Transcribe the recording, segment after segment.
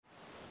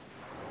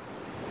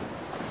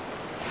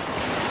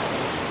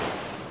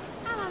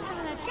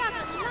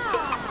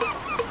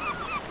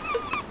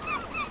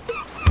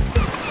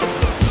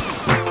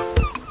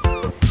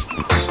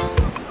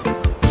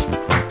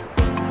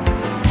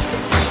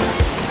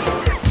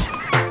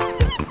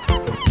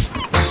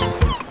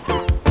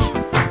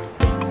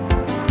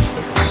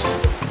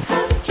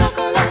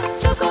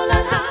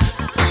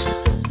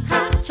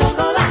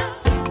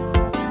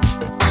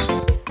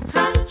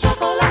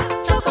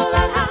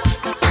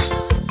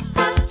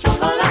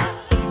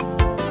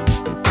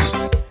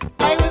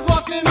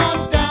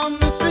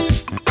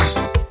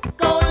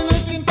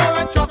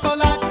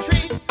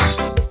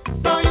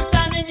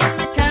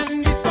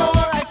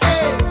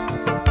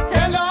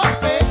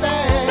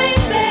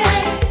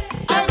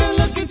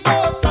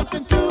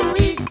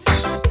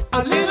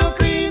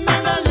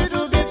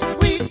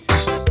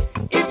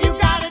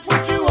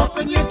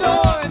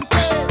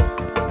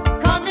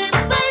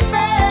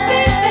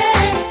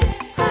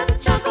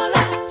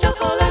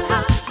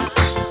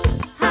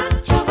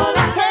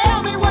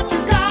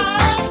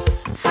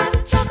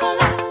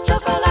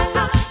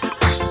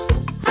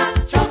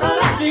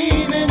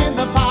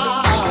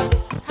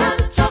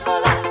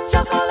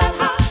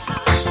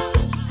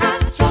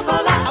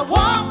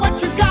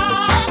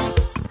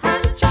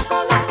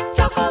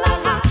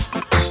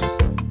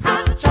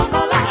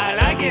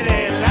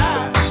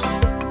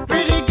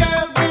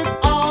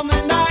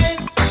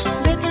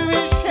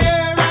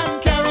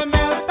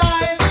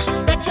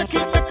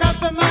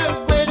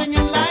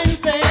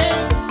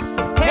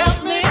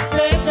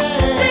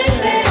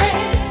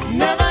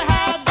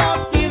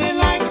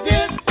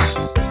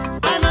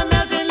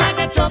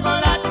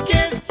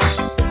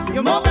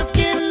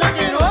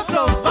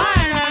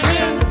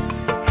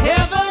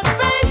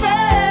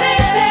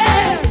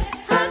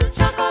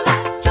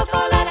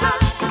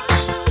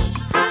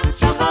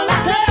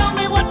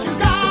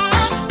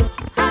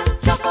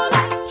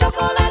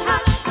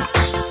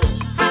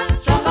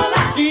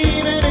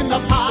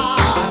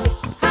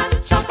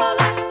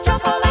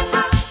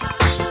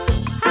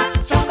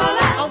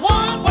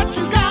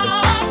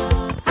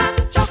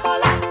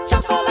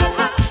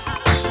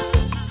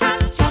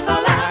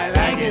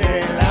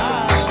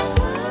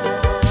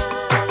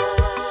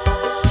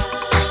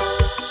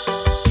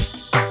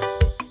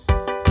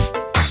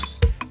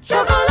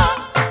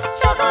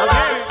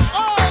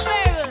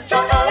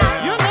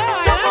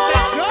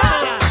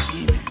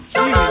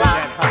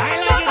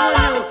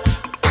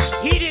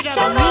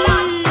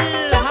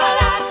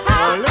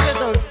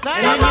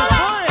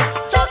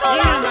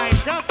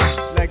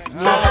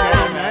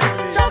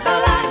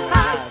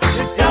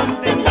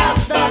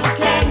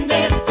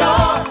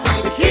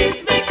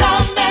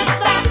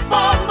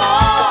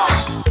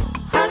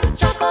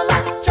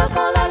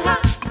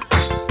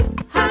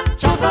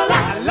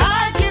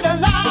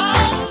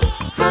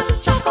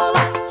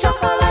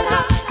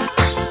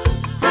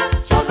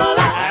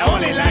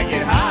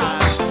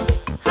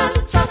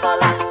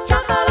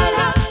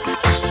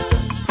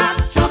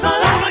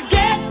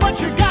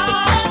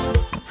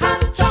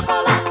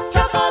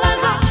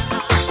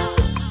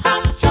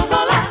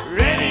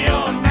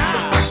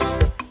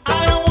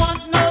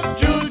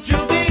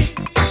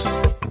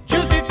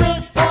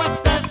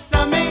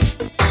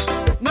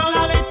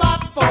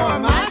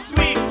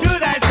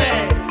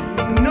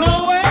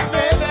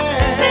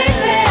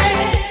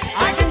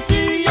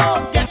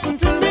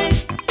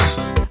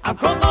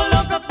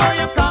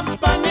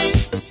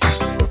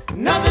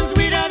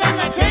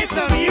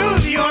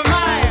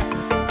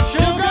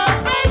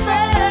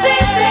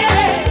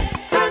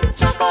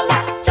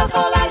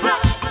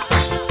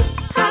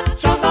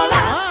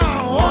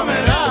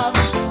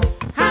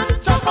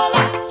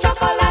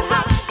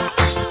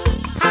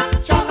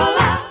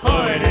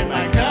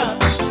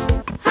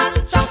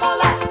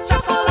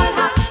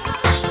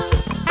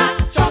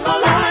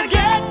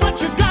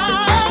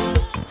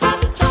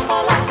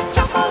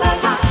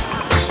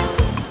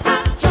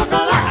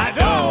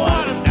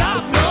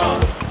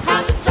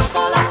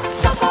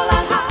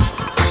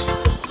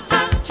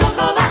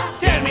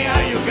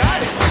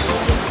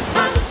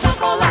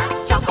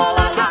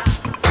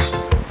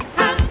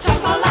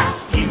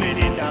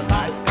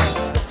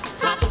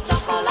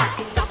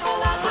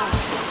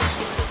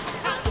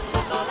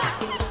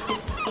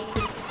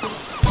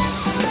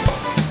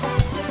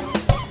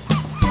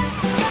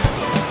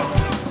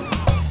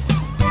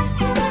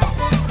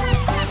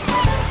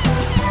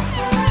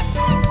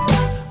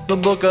the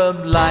book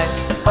of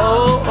life.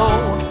 Oh,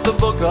 oh, the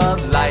book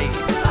of life.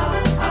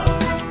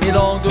 It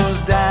all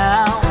goes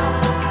down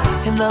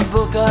in the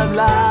book of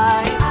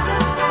life.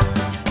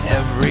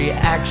 Every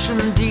action,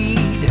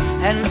 deed,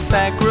 and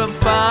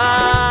sacrifice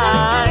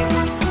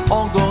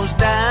all goes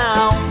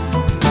down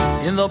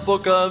in the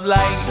book of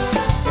life.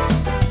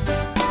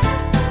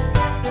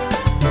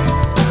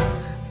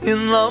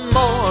 In the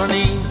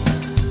morning,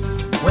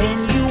 when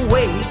you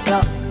wake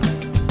up,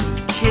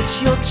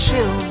 kiss your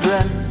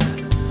children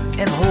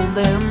and hold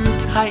them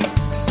tight.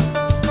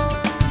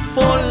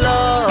 For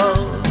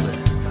love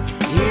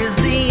is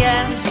the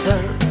answer.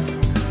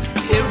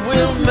 It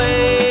will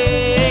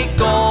make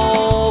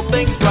all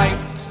things right.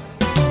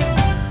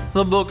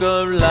 The book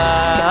of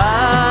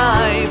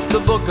life,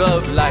 the book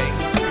of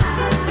life.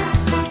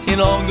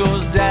 It all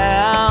goes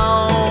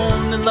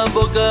down in the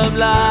book of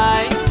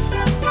life.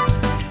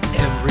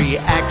 Every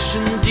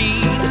action,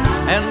 deed,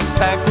 and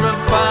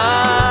sacrifice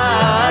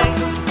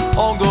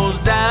all goes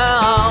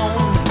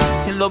down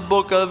in the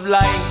book of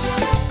life.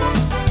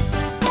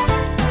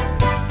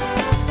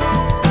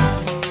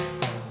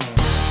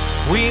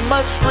 We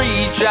must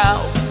reach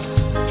out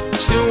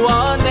to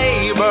our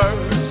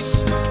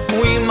neighbors.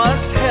 We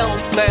must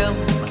help them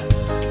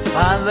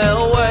find their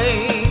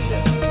way.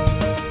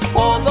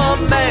 For the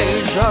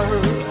measure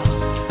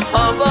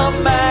of a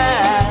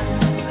man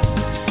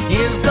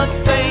is the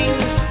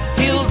things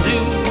he'll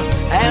do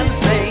and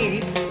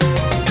say.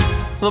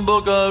 The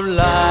book of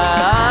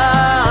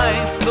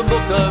life, the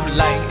book of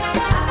life.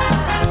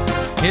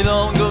 It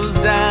all goes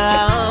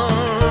down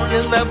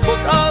in that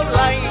book of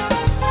life.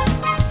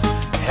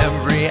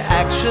 Every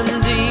action,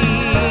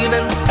 deed,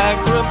 and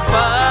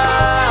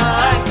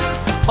sacrifice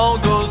all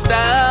goes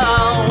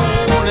down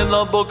in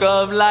the book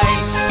of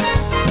life.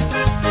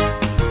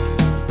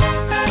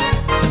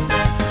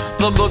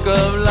 The book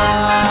of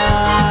life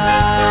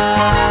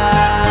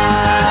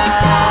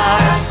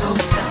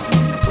goes down in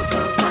the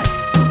book of life.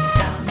 Goes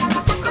down in the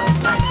book of life. The book of life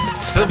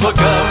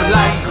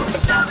goes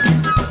down in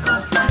the book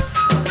of life.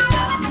 Goes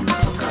down in the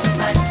book of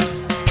life.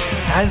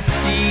 I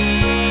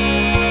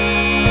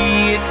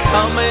see it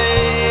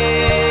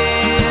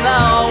coming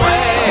our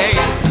way.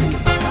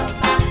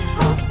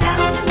 Goes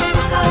down in the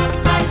book of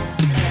life.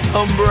 A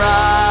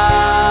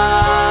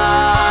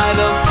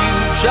brighter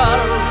future.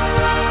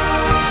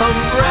 A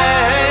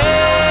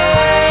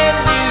brand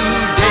new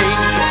day.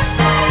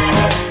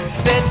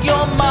 Set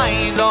your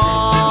mind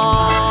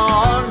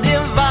on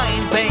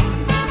divine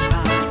things.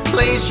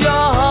 Place your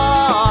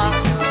heart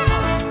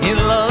in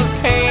love's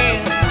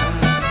hands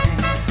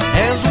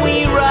as we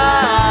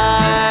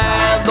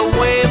ride the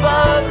wave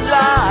of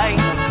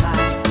life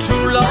to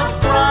love's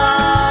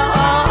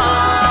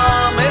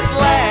promised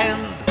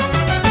land.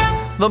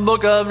 The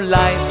book of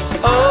life,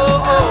 oh,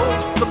 oh,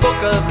 the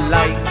book of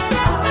life.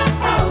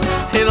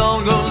 It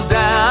all goes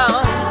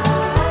down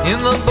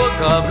in the book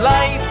of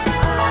life.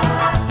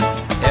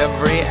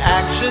 Every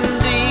action,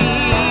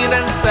 deed,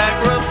 and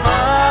sacrifice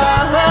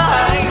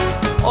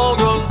all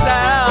goes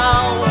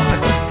down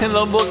in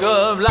the book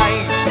of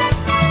life.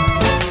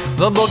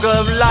 The book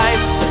of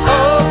life,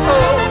 oh,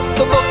 oh,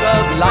 the book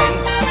of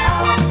life.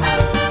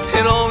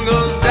 It all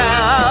goes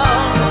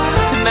down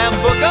in that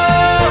book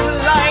of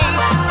life.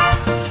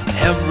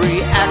 Every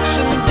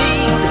action,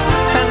 deed,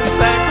 and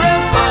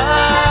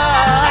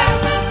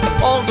sacrifice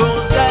all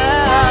goes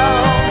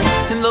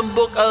down in the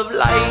book of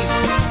life.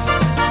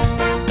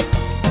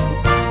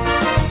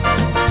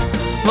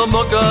 The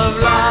book of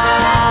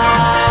life.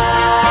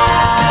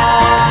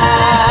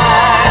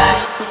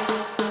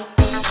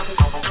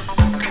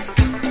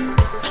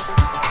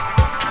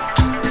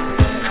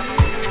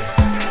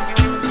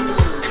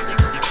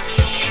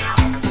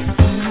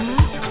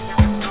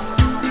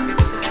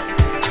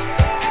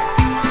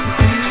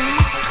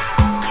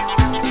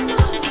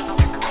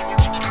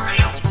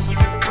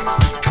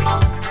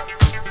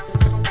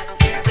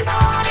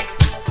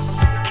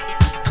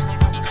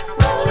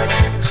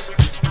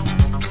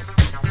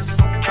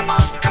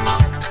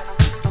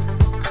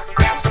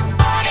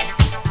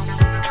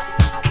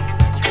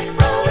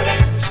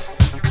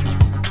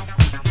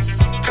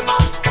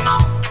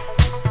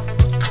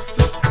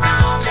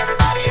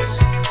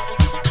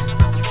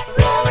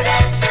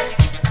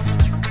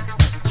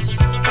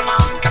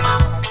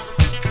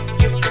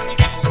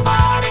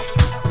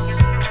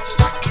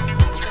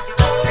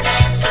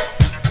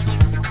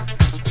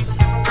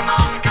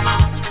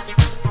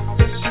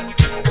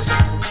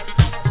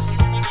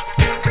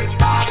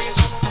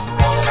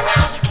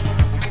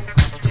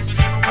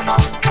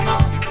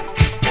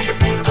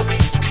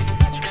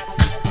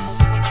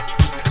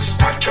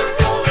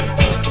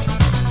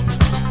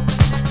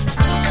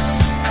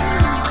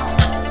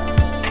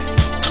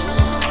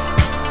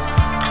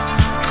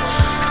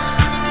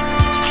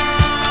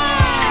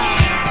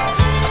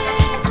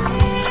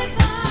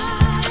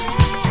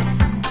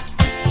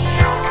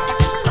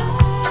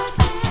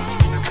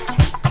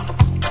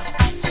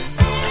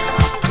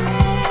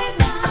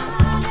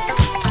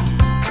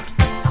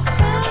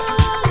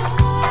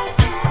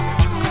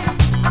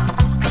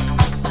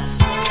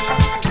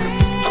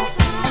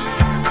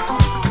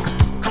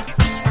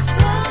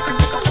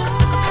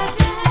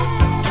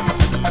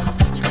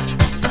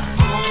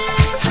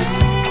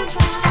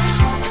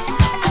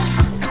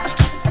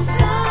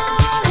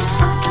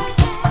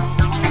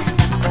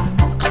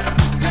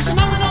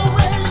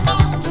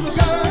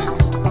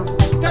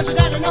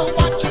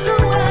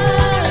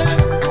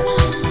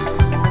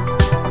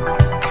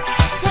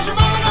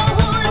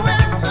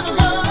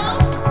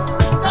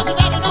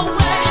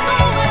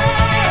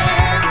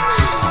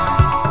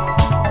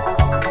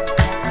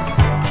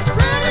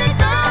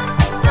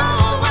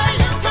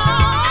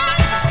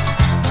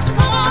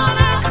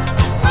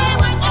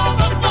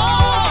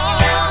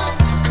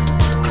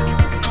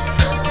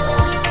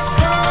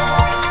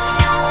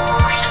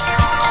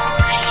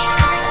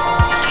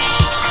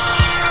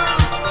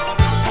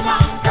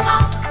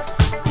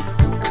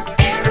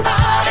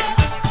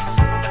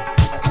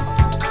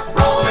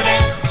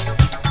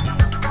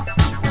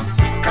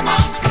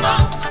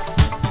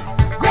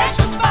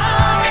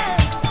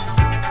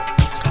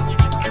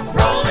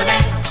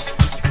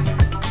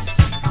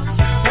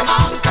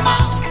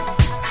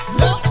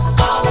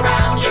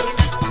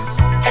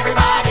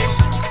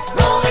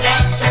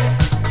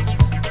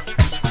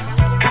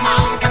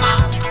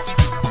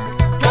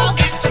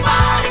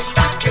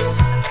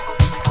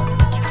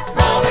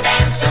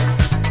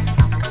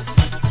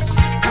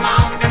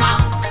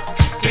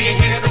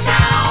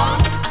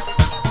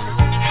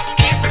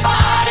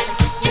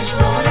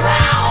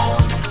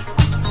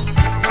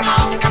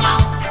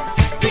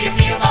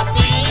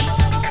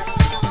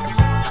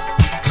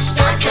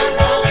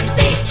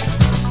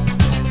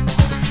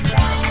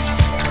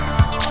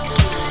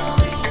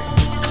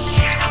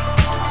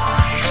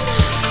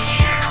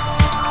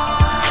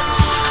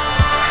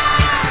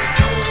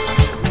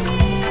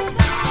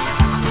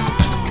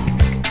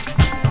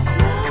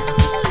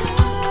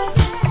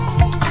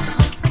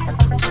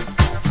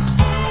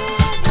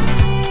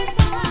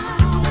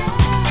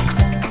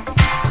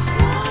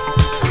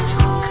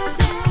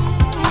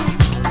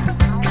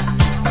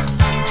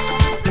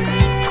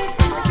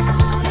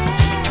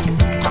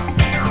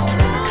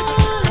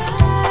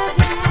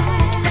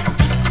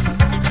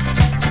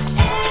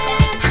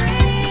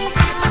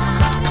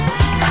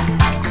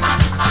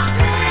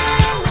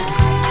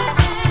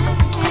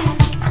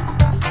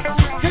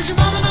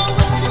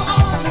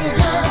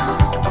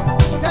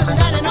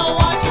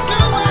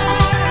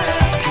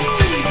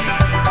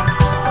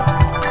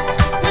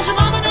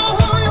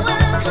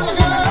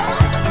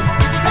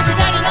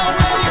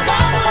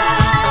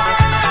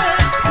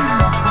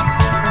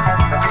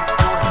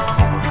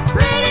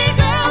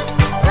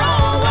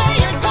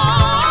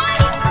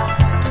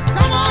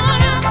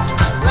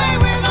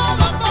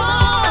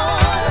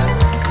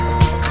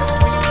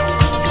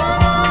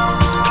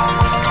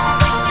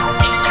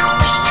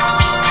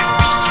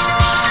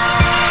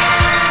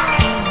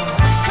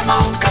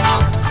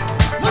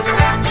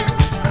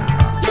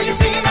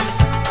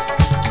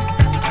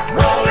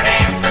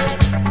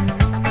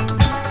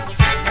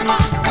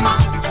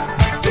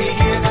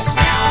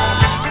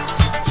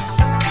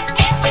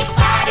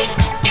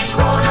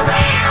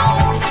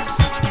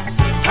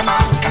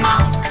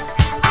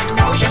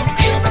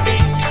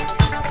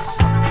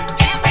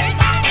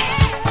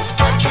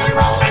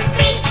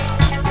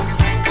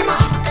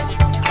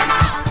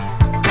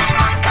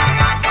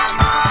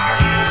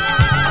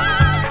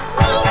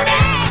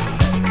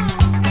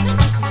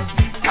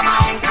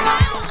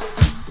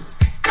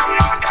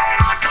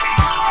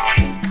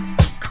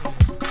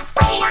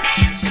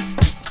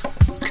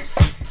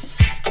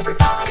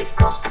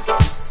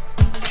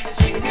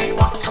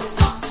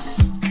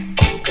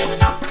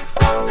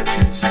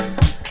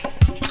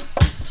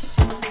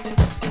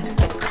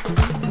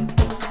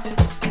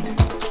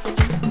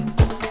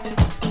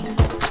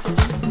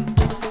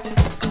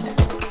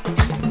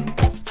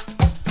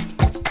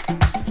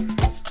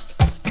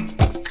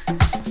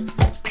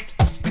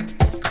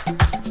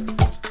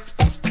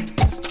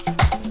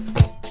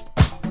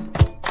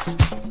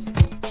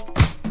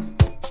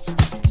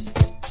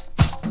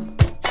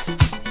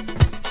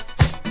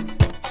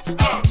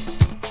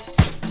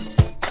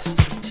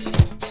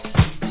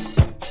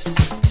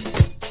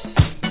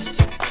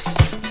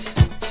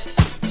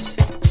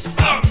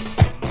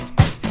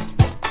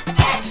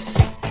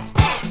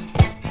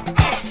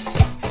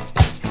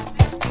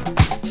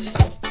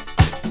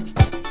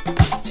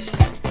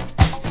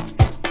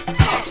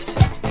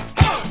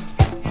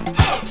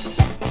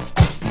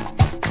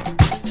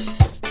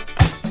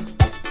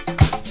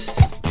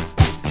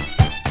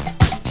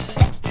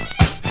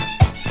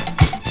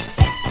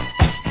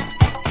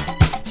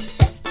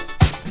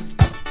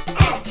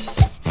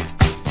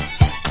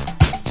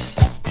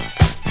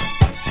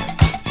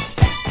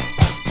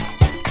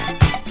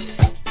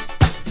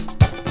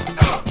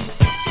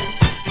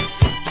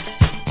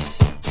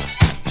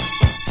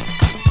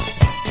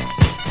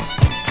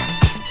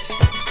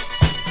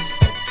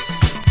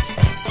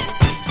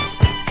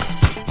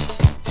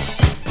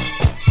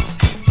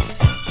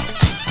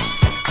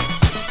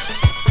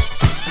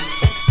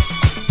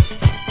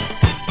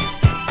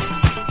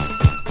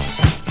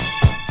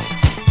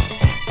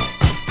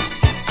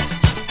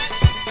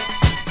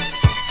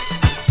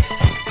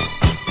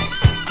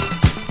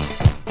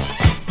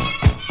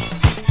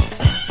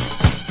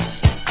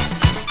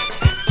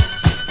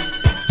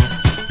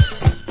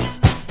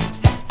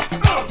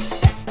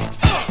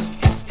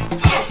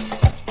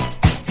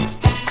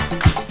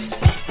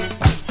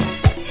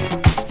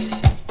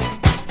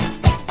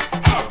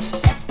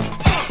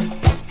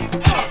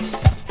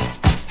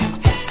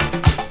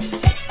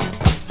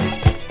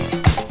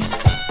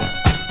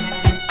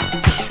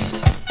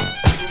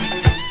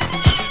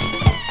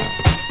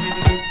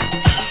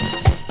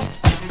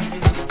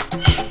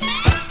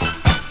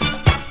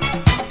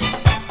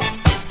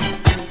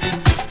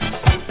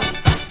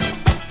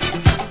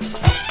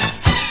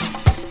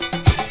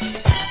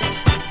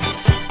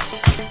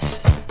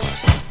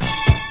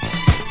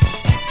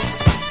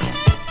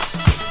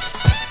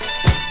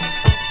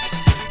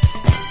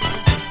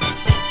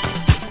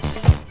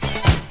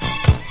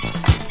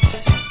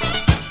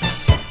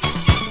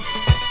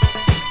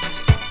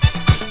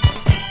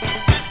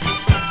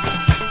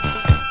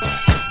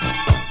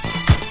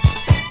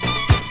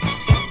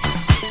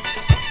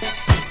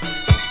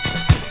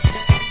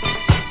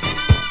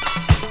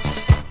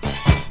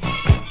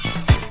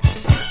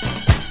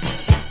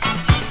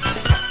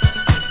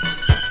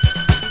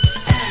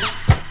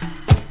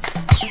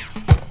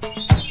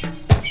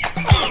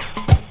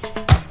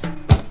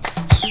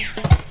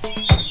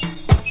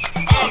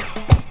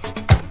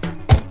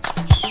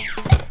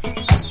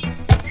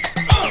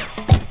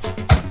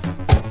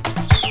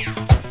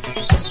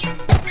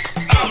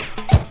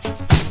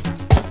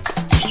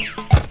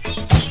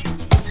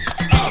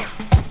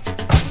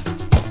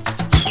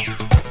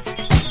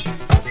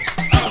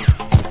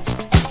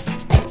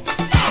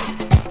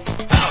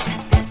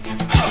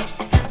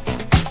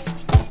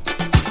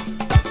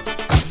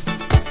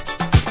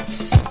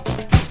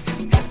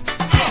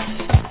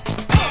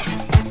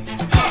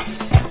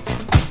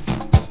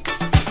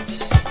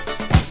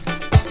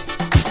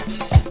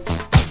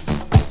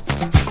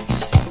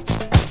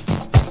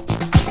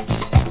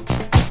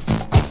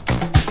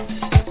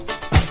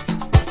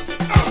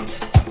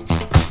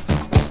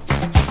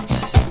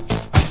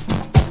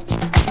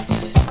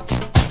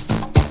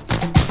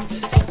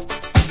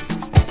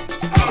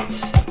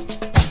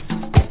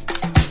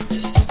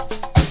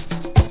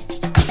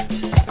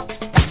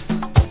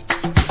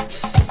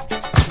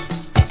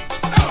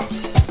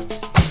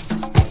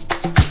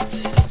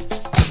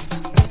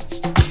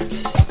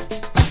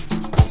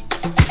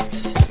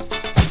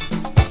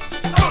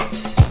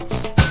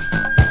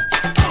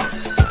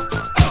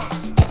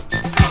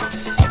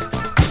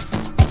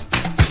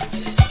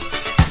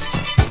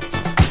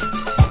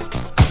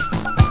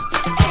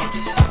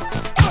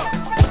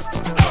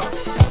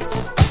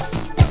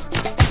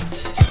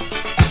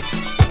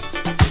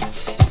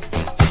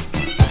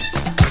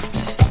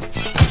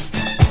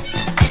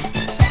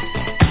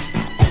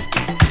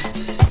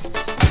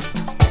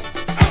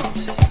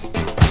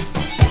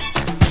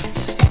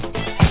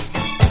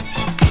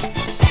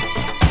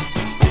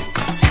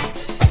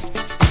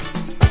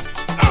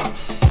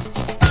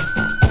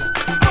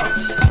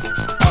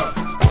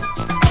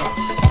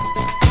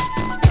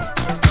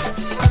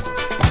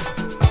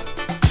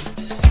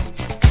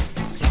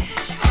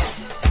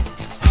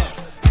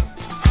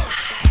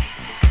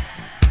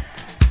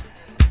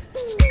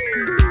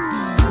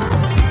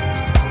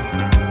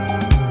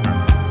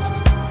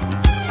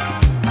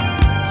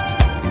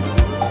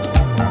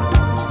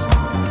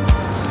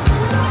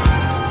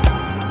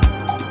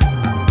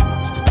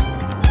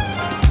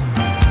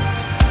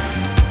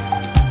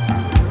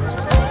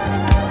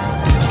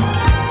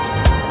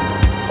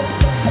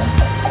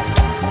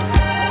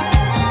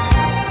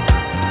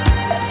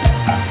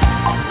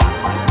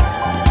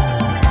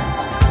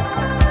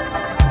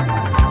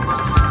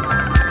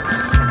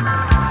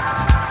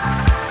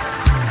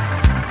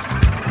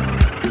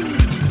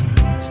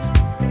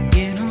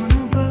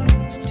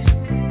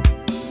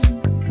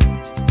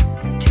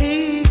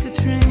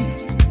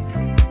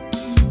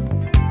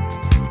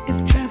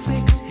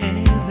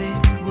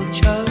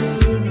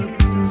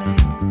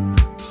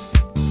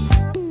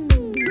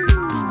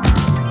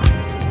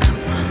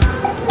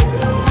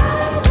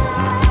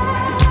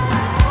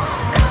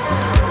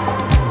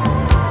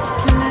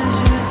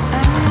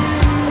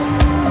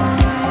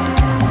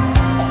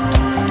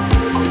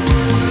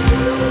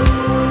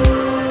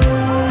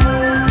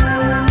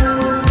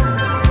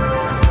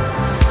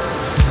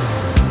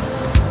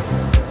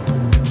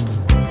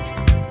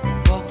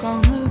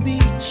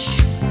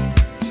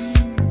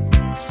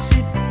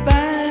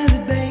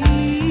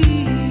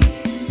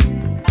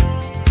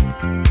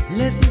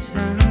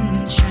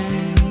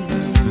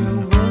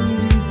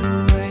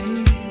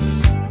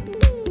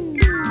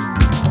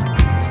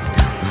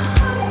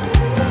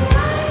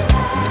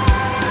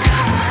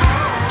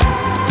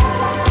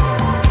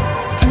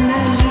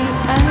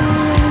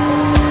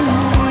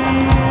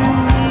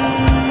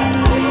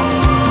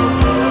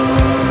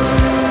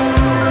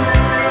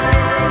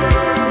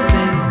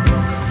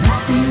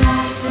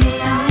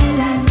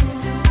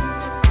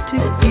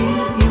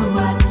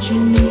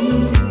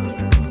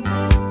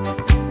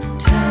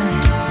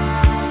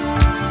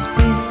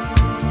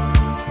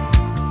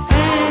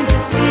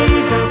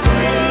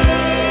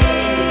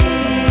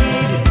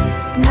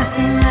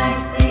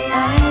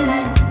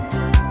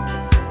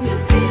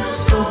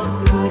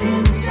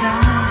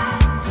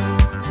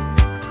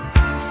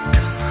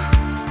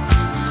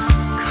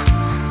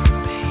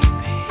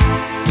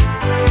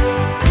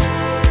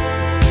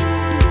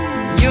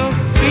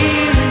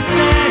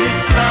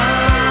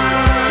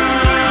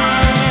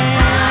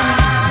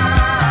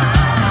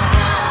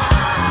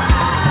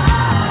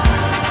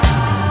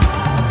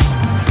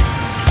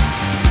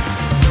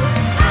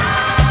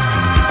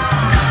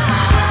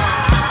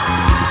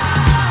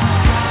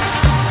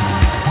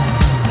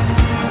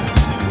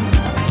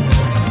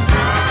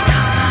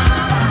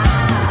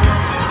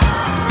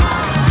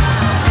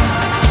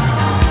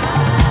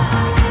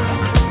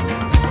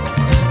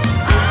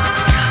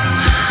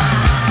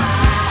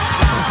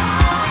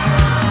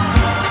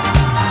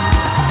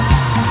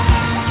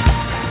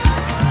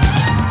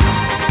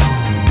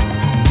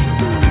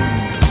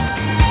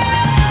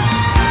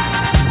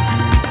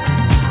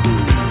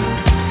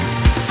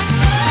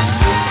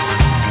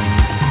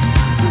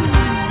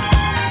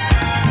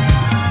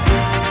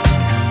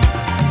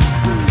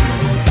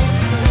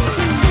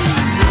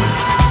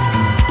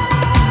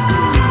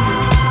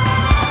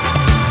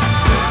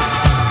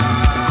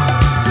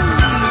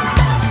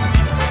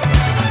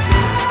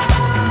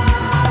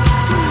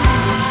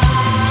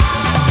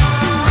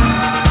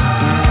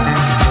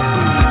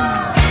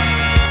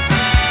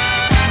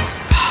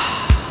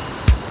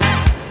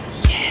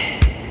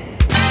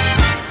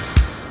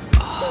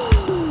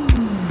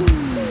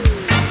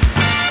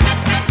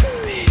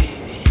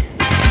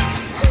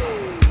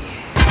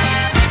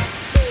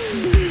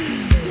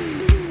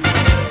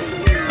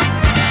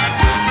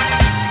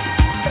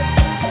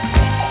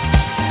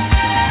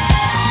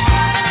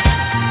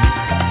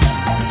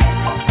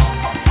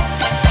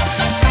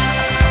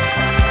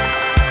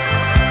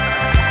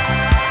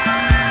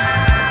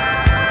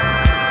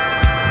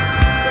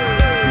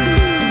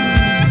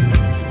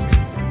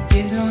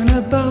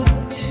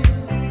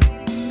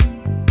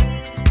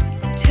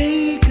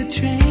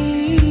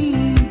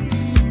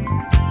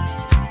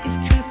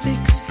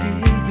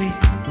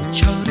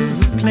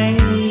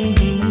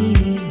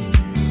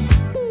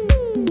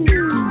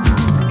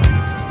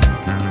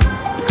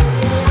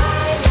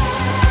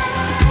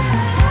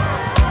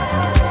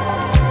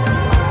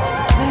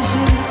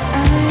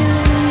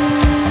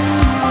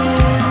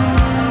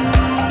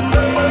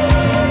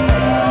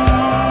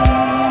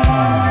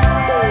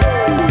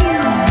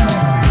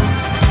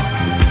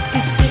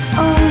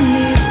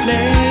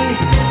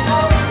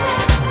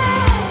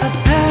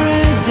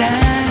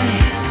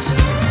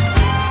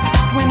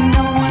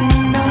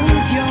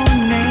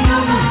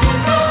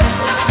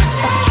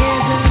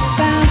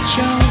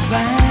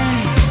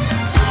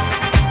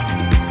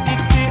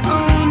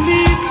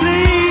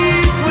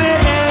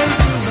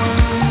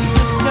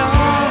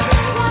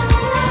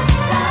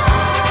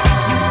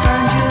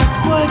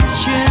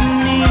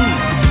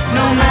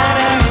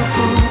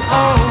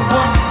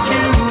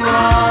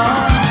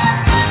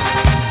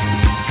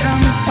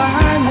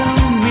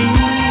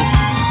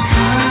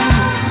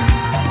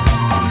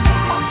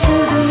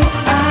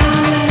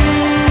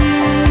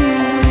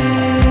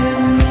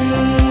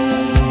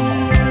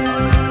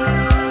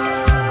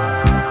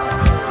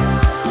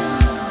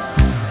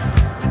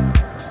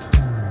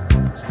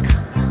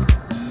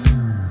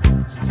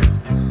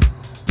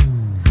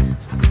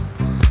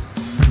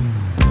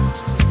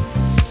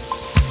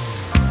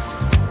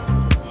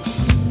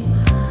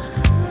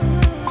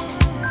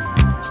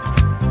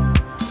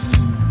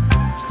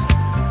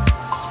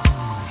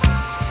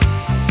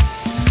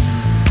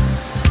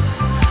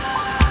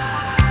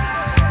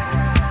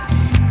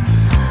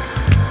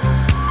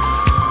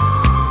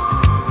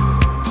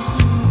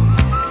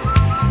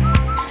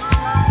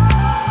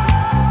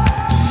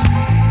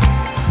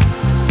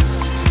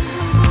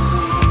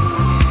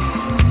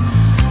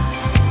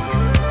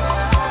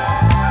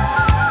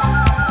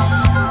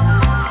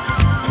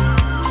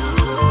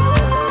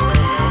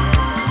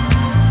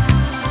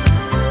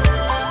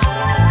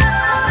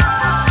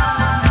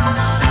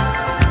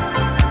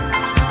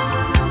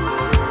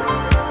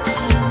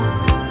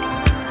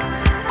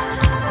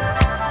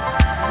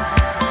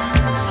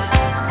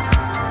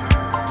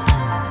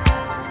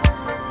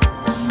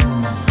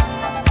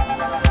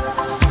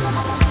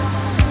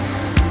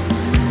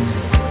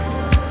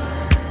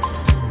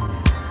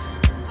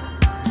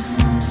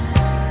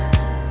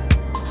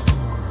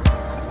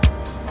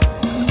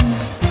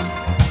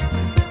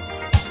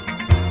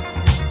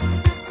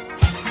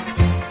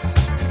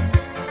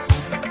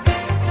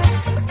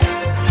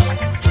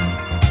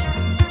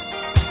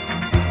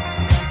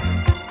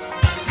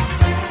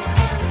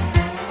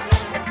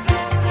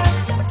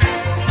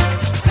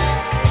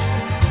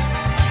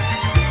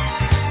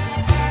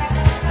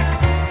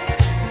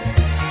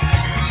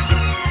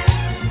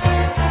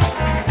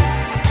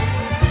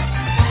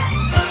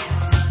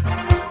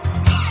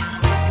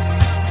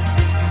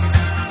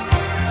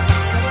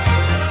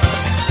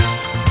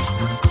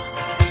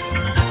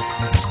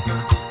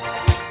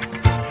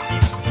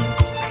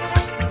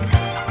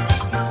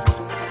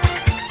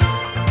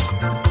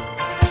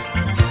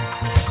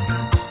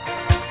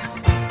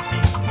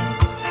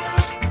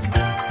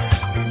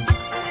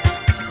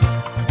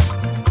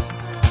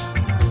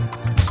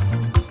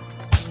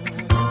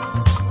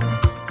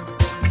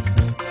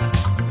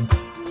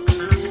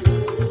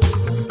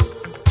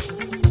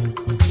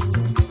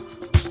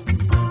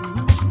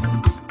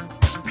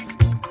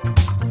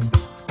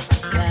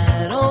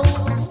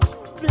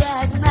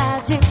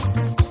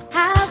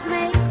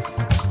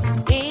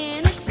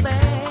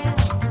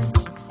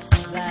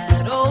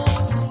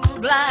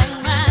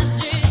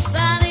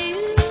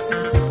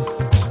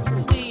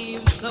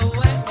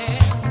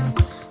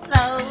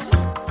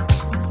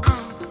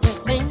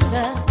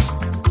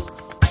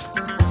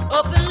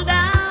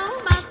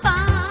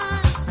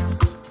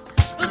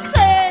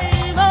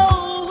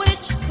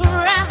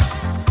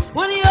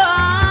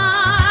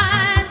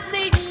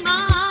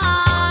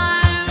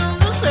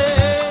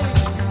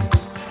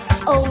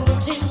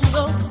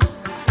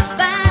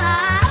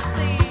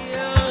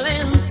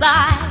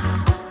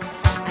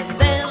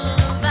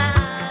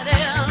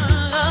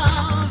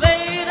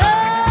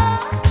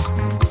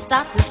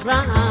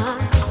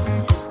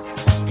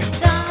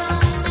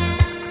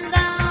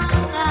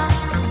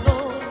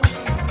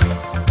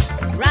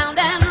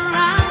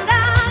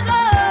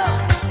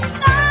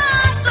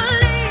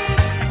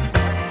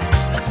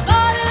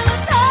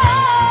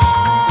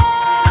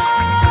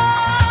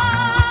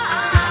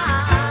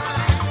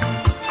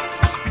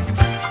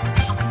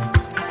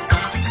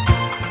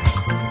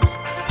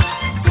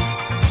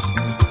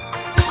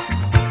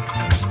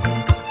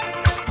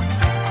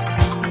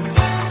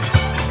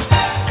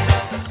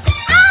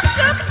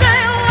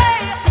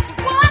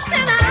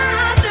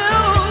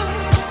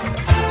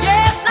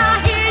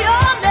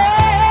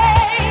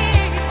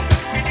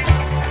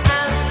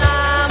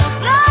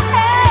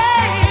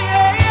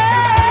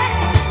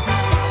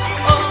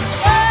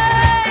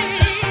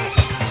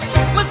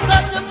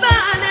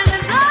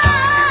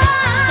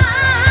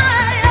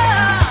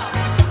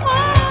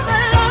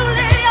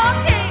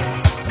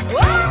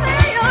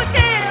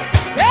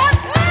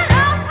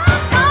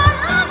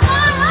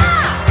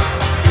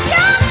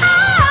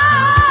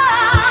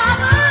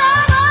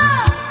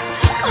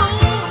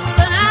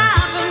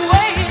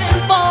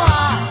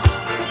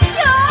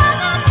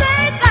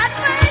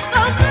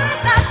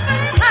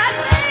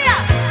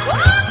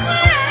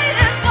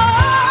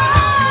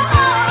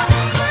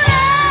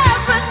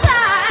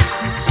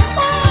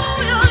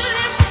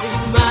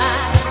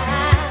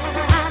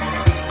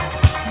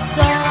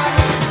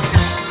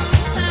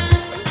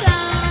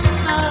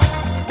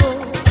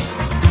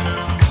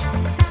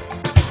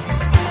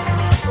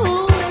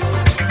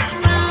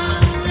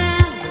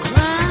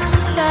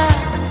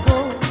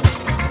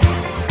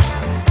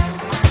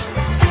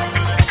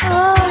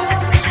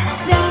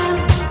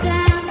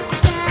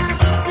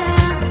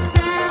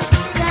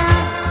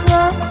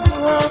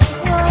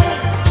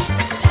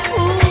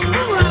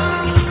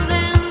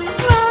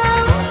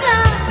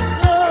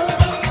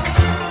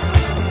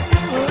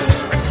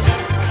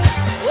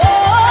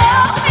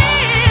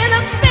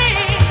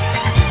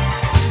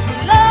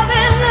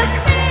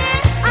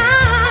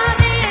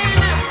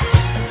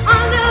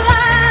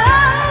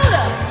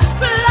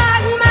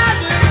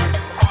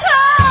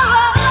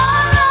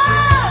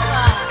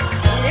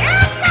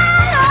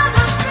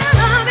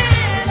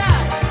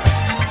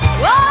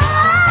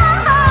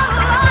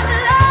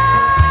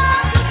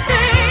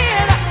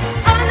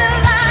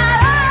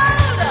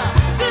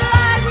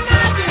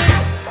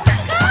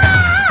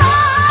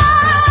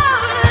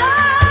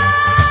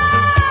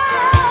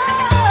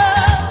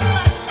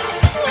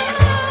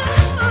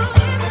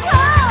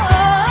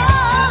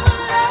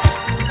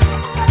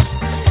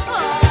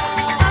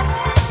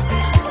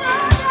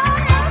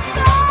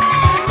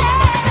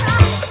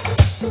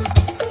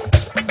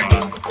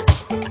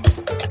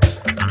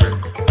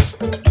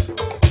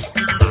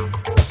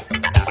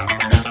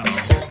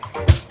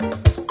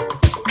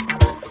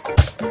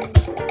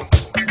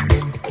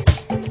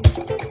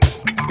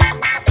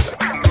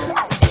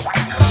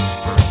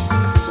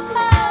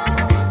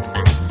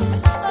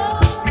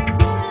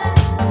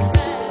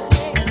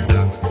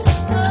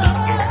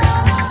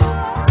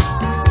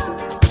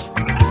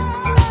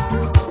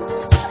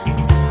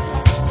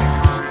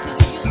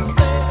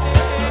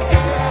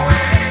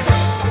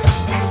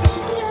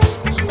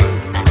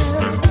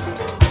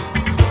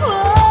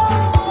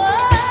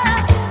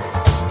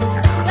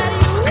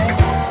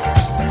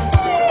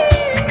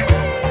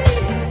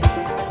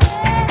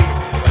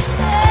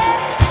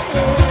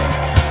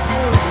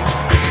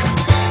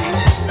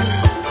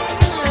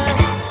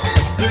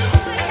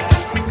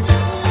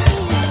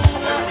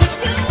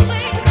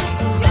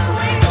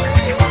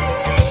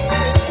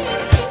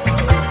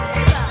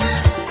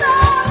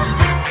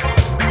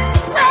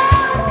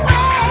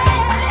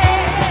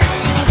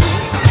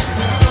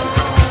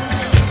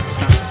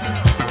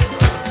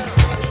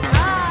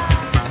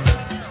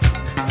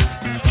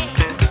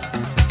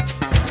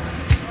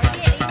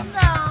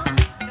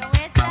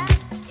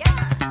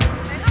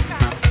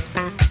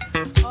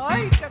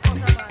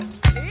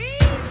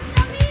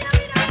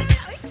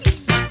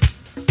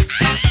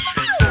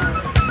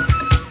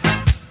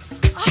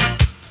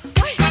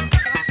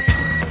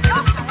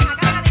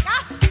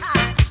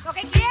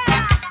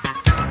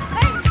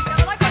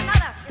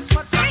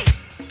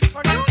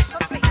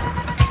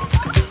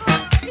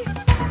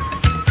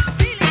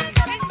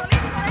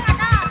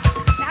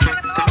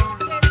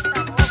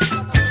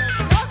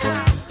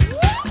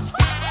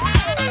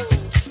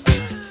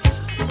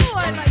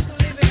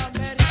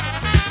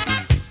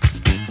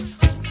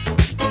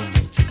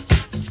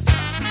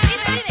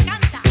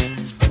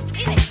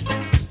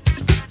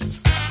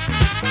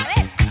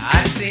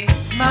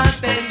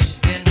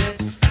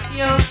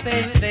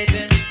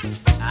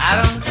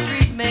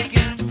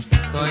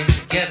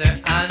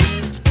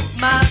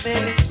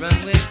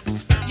 run with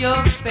your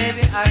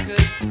baby. I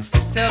could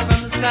tell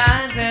from the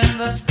signs and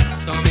the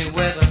stormy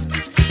weather.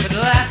 But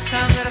the last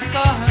time that I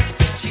saw her,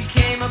 she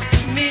came up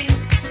to me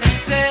and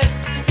said,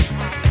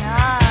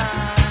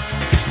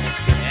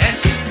 and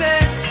she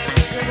said,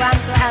 you want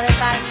to have a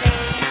party?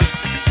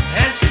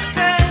 And she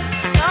said,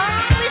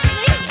 Come with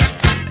me.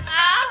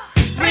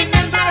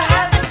 remember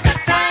having the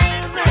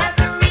time,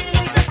 having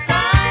really good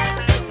time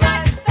in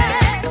my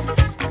bed.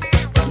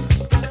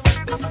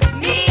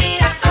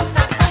 Mira,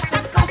 cosa, cosa,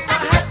 cosa,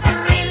 having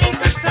really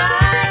good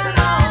time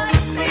on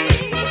me.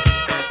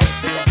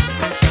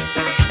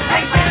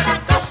 Recuerda,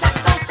 cosa,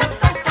 cosa,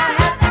 cosa,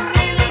 having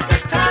really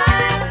good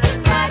time in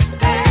my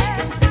bed.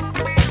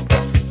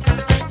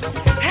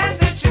 And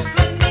then she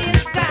slid me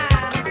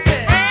down and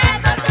said,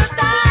 Have a good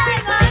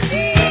time on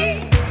me.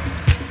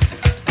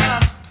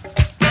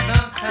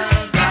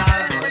 sometimes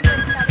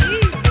I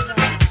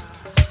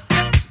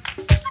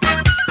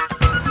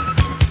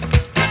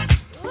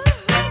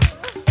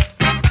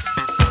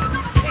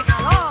 ¡Qué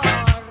calor!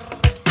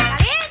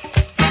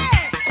 ¡Caliente!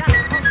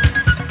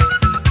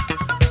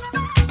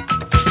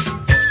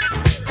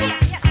 Sí,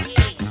 así, así.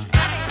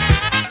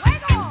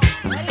 ¡Fuego!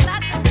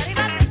 Derivate,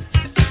 derivate.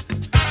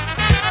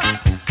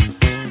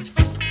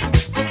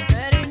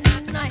 Very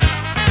nice.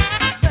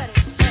 Very,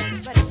 very,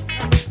 very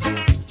nice.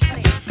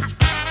 Very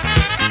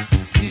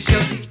Y yo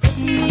vi,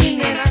 mi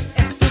nena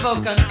estuvo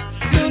con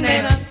su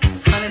nena,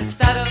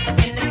 molestado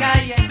en la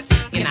calle,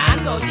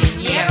 ganando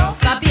dinero.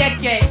 Sabía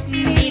que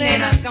mi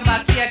nena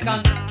compartía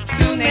con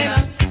su nena.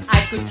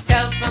 I could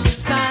tell from the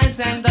signs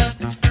and the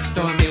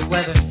stormy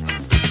weather.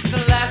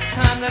 The last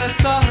time that I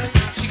saw her,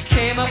 she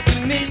came up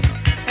to me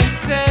and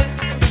said,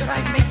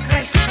 drive me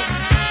crazy.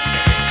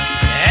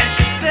 and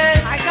she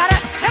said, I got a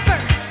fever.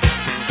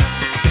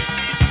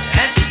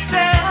 and she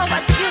said, Oh,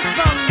 but you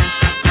don't.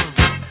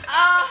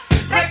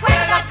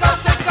 recuerda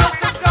cosa,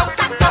 cosa,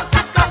 cosa,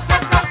 cosa, cosa,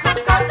 cosa,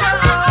 cosa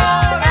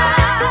ahora.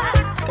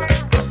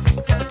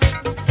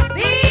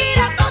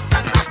 Mira, cosa,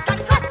 cosa,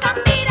 cosa,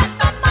 mira,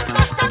 toma,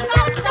 cosa,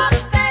 cosa,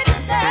 baby.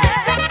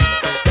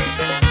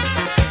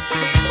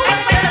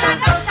 Recuerda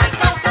cosa,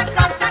 cosa,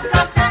 cosa,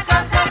 cosa,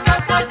 cosa,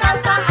 cosa,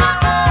 cosa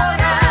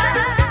ahora.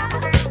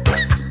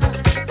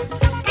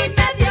 Y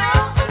me dio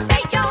un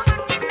bellón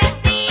y me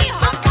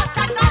dijo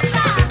cosa,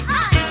 cosa,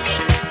 ay.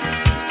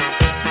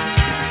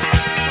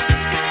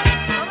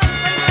 ¿Cómo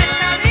encuentro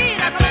esta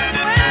vida? ¿Cómo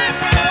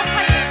encuentro?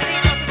 Ay, qué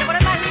rico, si te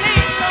pones más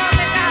lindo,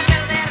 te vas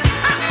a perder.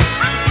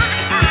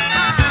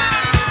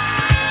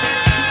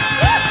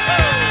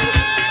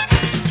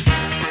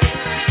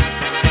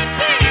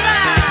 ¡Viva!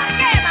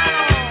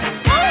 ¡Quémalo!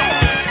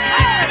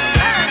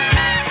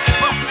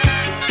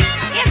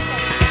 ¡Caliente!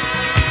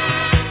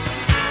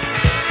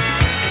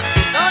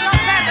 No, no,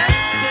 Santa,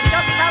 you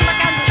just found the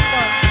candy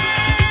store.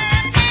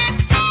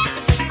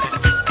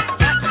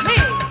 That's me.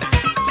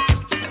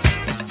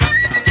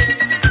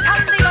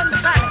 Candy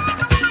González.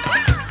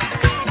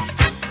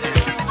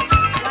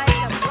 Like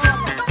a blow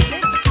of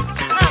sin.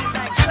 Oh,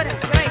 my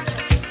goodness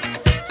gracious.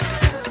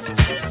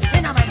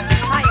 Cinnamon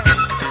fire.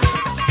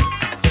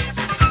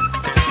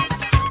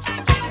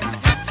 Such a good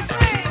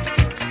face.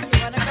 You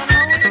wanna come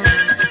home with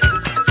me?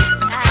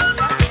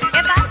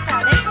 ¿Qué pasa?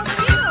 Ven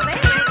conmigo,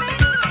 ven, ven,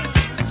 ven.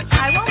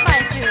 I won't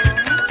bite you.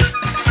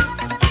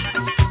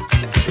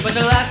 But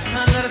the last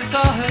time that I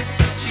saw her,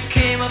 she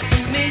came up to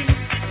me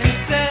and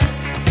said,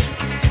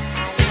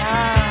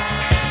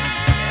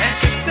 and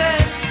she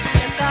said,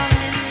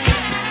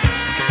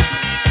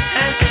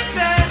 and she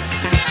said,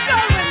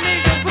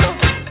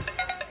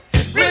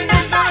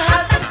 remember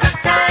having the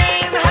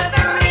time,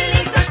 having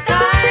really good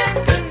time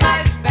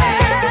tonight,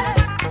 babe.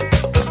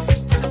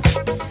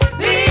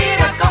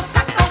 Mira,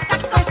 cosa, cosa,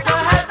 cosa,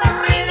 having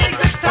really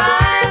good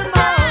time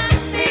on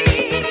me.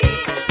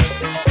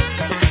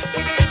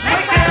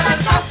 Recuerda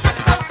cosa,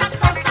 cosa,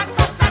 cosa,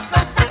 cosa,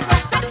 cosa,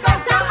 cosa,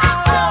 cosa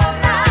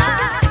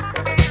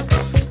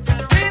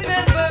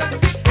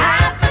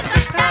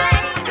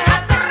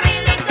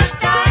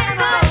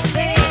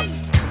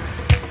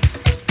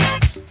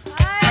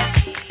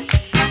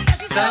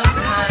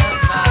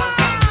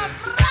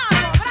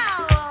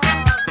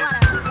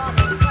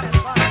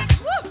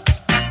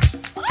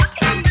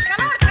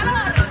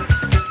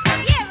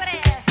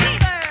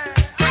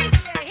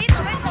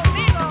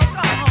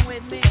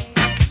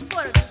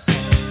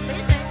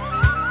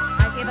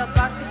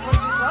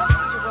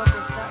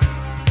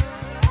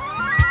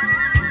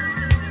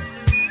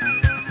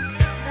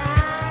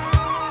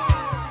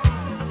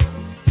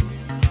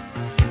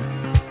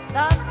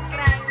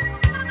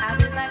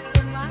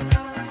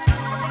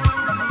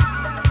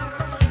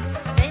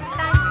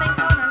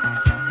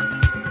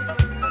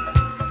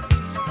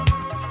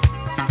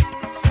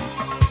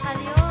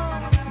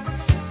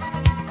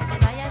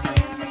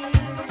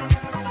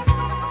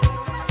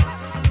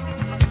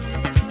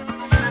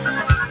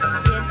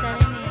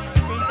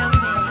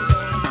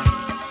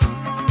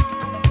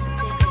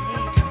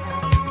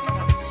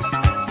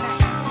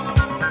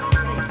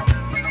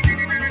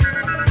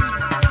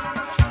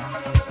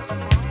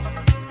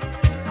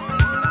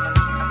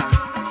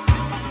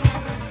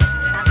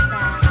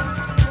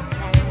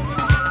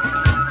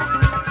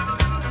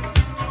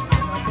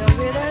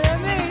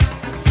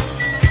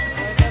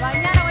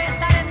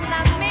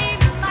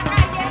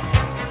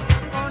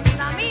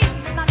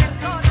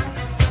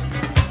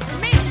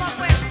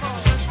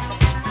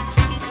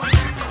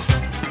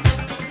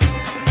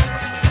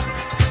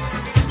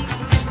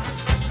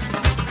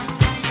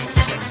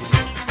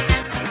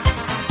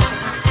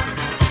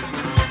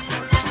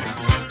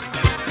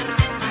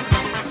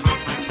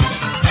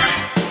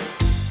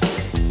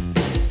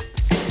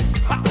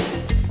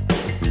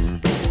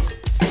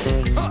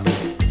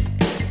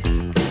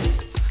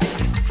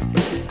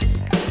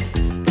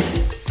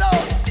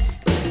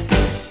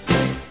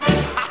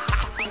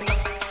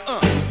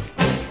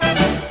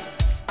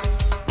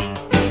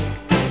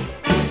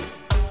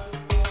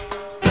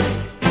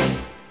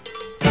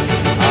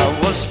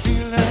was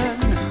feeling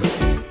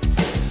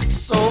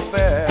so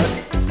bad.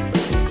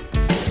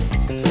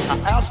 I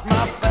asked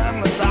my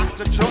family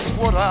doctor just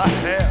what I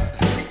had.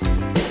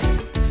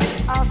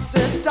 I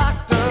said,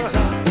 doctor,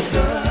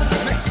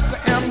 Mr.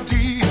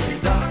 MD,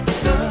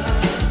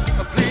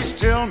 please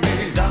tell me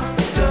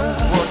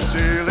what's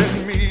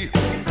ailing me.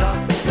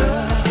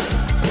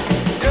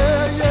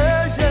 Yeah, yeah,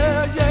 yeah,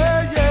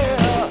 yeah,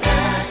 yeah.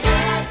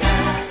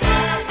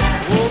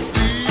 Oh,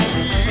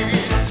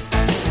 please,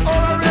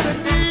 all I really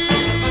need.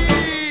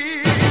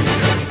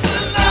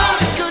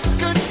 Good,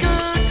 good,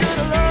 good, good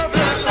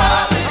loving.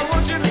 I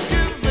want you to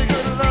give me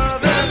good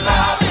loving.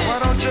 Why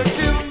don't you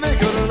give me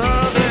good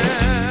loving?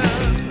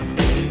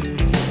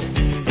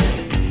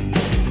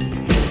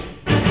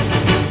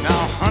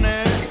 Now,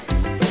 honey,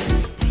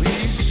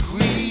 please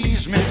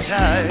squeeze me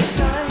tight.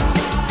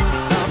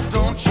 Now,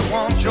 don't you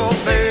want your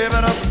baby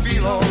to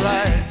feel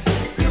alright?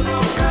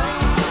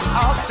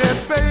 I said,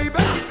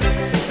 baby,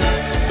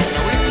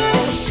 now it's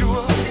for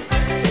sure.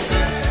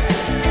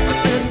 I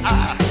said, I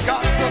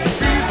got the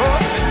fever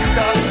and you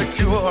got the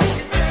cure.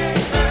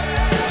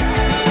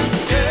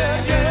 Yeah,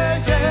 yeah,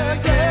 yeah,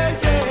 yeah,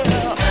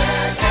 yeah.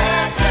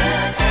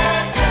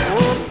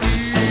 Oh,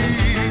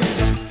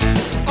 please,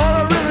 all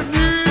I really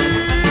need.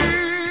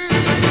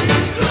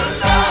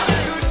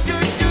 Good,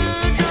 good,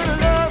 good, good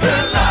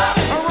loving.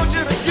 I want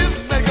you to give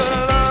me good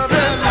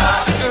loving.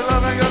 Good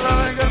loving, good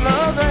loving, good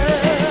loving.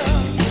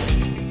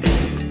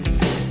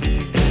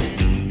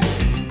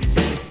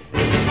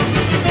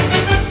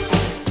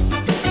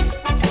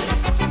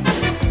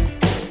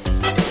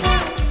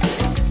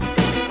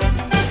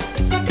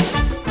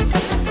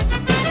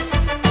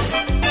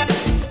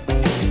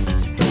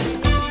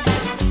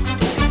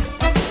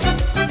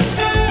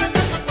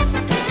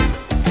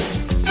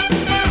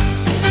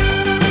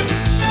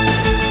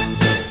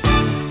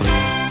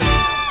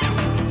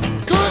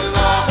 Good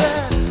loving.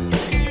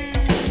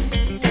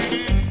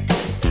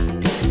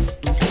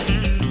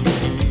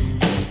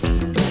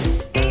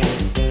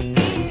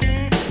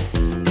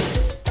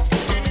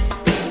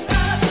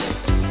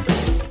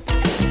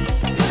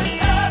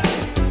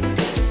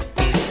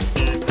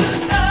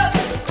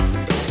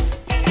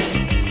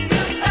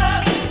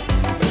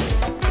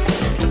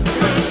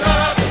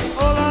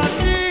 All I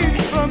need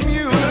from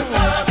you,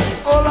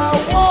 all I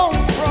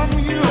want from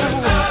you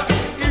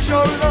is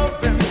your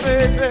loving,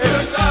 baby.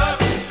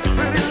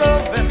 Pretty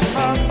loving,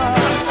 mama.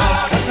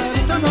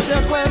 Casalita no te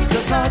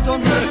acuestes a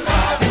dormir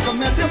sin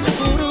comerte un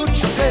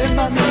cucurucho de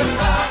maní.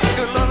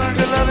 Good loving,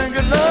 good loving,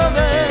 good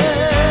loving.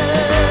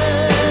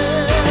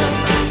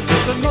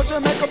 Esta noche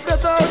me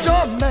completo, yo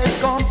me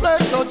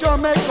completo, yo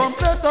me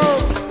completo.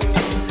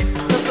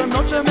 Esta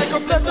noche me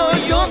completo,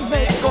 yo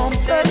me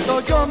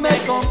completo, yo me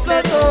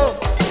completo.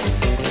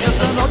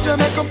 Esta noche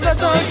me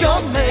completo, yo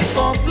me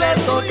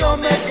completo, yo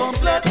me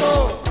completo.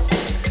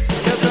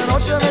 Esta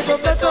noche me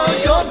completo,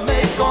 yo me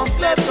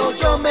completo,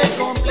 yo me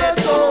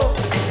completo.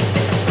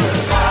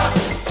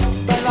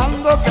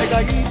 Bailando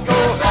pegadito,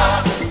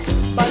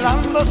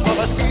 bailando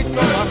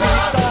suavecito,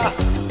 mamita.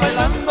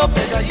 Bailando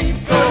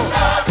pegadito,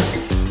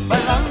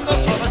 bailando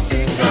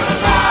suavecito,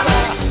 mamita.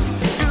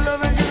 Good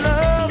loving, good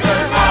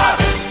loving.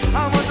 I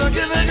want to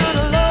give it good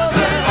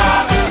loving.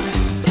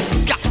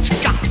 Got to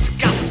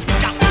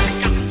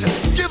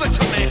give it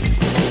to me.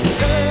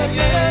 Yeah,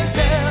 yeah,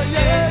 yeah,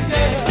 yeah,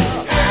 yeah.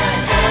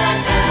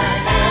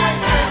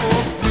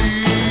 Oh,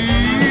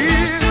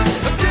 please,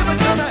 give it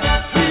to me,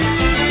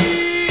 please.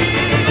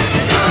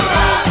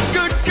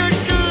 Good, good,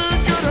 good,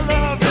 good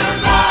loving.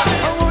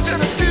 I want you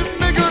to give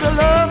me good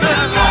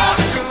loving.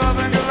 Good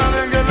loving, good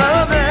loving, good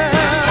loving.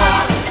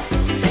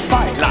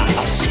 Baila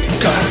así,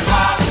 girl.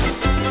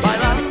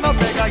 Bailando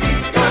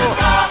pegadito,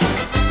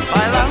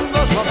 bailando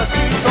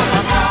suavecito,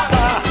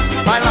 mamita.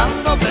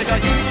 Bailando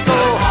pegadito,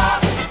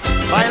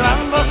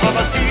 bailando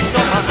suavecito,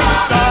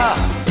 mamita.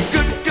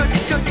 Good, good,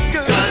 good,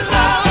 good.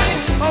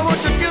 I want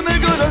you to give me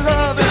good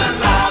loving.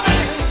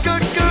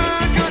 Good,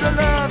 good, good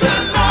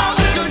loving.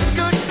 Good,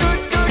 good,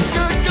 good, good,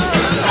 good,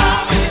 good.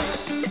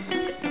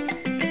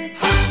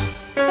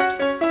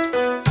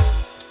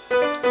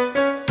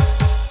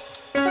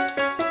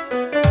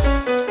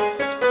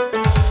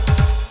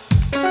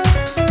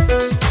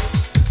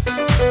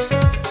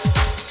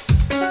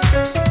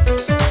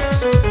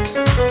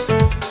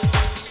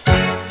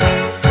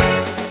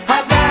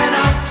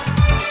 Havana,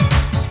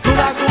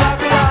 Cuba, Cuba,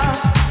 Cuba,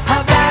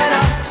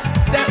 Havana,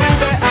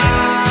 C-U-B-A.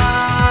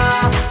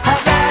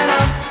 Havana,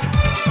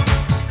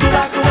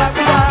 Cuba, Cuba,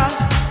 Cuba,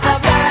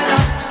 Havana,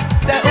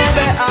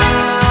 C-U-B-A,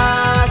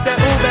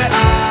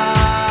 C-U-B-A,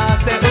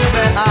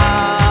 C-U-B-A.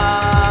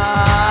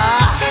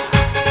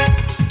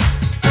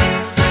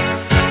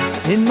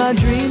 In my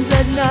dreams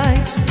at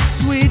night,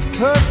 sweet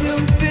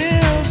perfume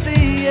fills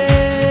the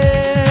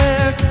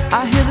air.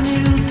 I hear the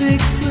music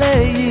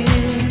playing,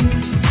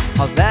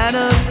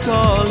 Havana's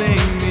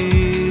calling me.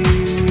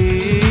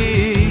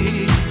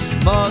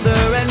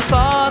 Mother and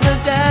father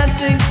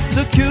dancing,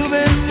 the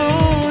Cuban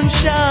moon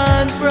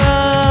shines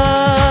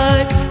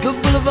bright. The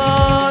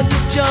boulevards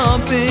are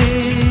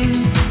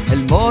jumping,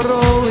 El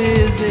Morro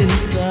is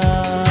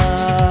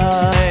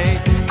inside.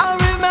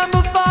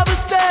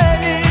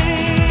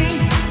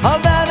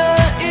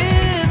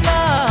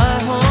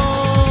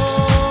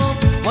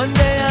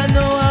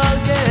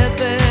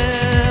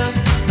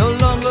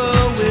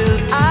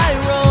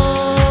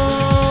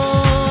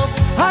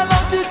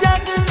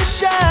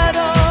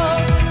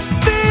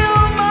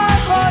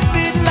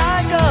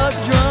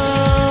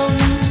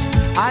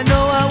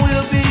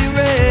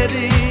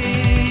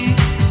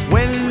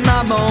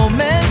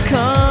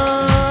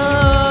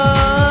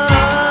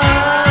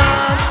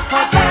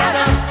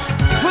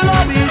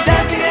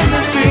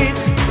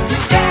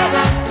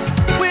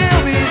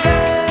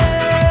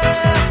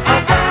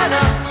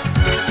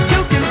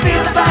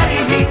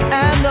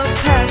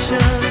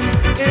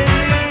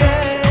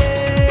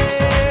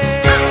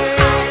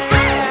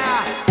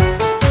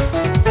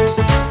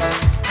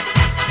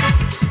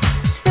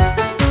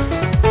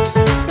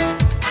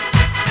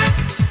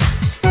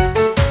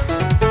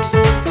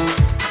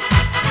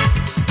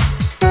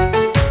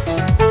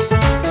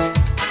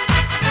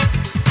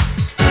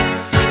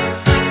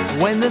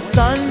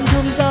 sun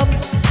comes up,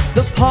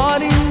 the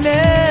party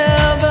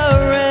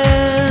never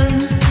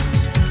ends.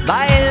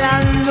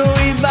 Bailando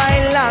y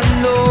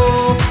bailando,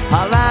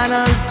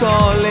 Havana's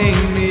calling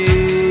me.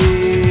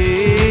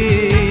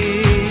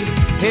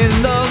 In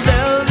the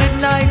velvet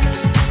night,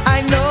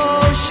 I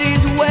know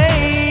she's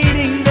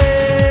waiting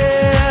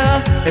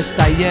there.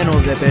 Está lleno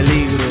de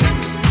peligro.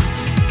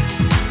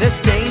 There's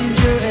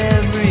danger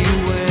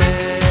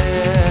everywhere.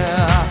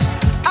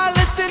 I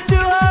listen to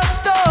her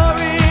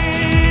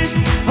stories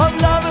of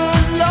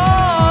lovers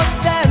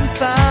lost and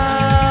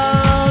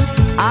found.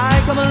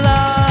 I come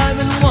alive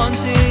and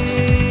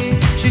wanting.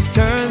 She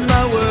turns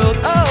my world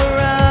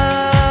around.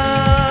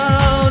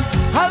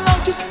 I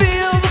long to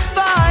feel the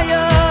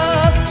fire,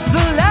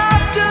 the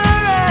laughter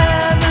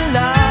and the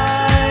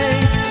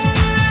light.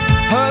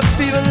 Her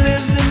fever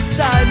lives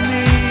inside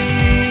me.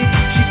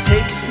 She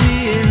takes me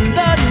in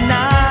the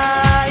night.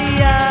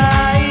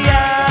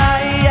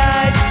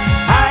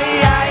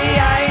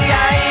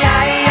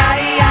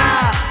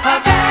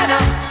 Havana,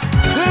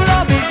 we'll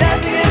all be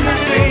dancing in the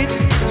streets.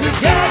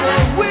 Together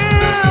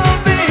we'll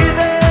be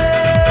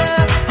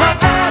there.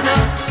 Havana,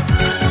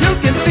 you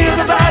can feel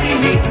the body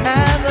heat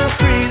and the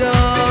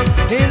freedom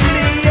in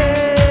the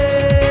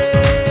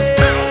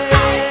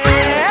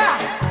air.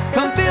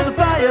 Come feel the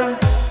fire,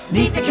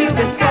 neath the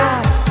Cuban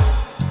sky.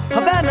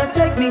 Havana,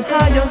 take me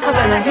higher.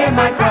 Havana, hear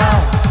my cry.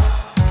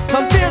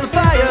 Come feel the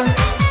fire,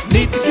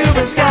 neath the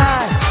Cuban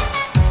sky.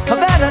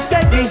 Havana,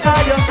 take me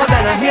higher.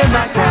 Havana, hear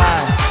my cry.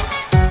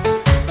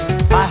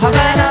 My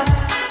Havana,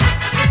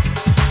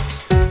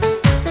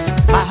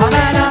 my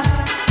Havana,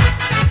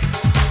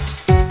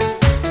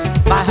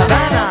 my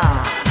Havana,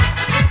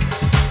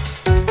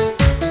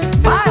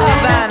 my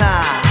Havana.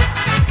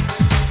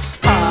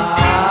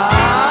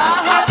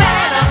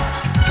 Havana,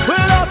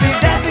 we'll all be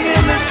dancing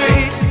in the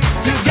streets.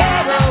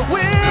 Together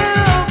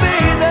we'll be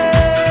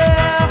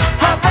there.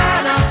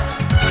 Havana,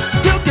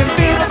 you can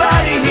feel the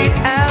body heat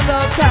and the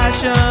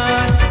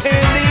passion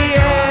in the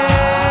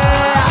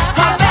air.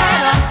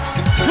 Havana,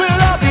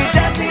 we'll all be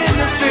dancing in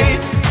the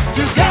streets.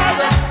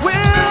 Together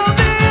we'll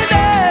be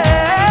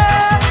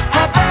there.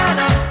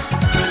 Havana,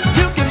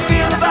 you can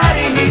feel the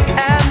body heat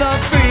and the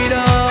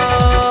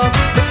freedom,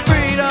 the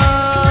freedom,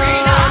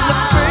 the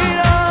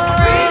freedom,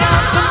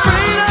 the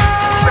freedom,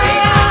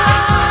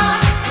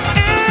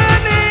 in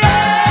the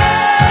air.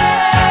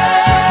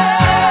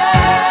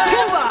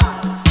 Cuba.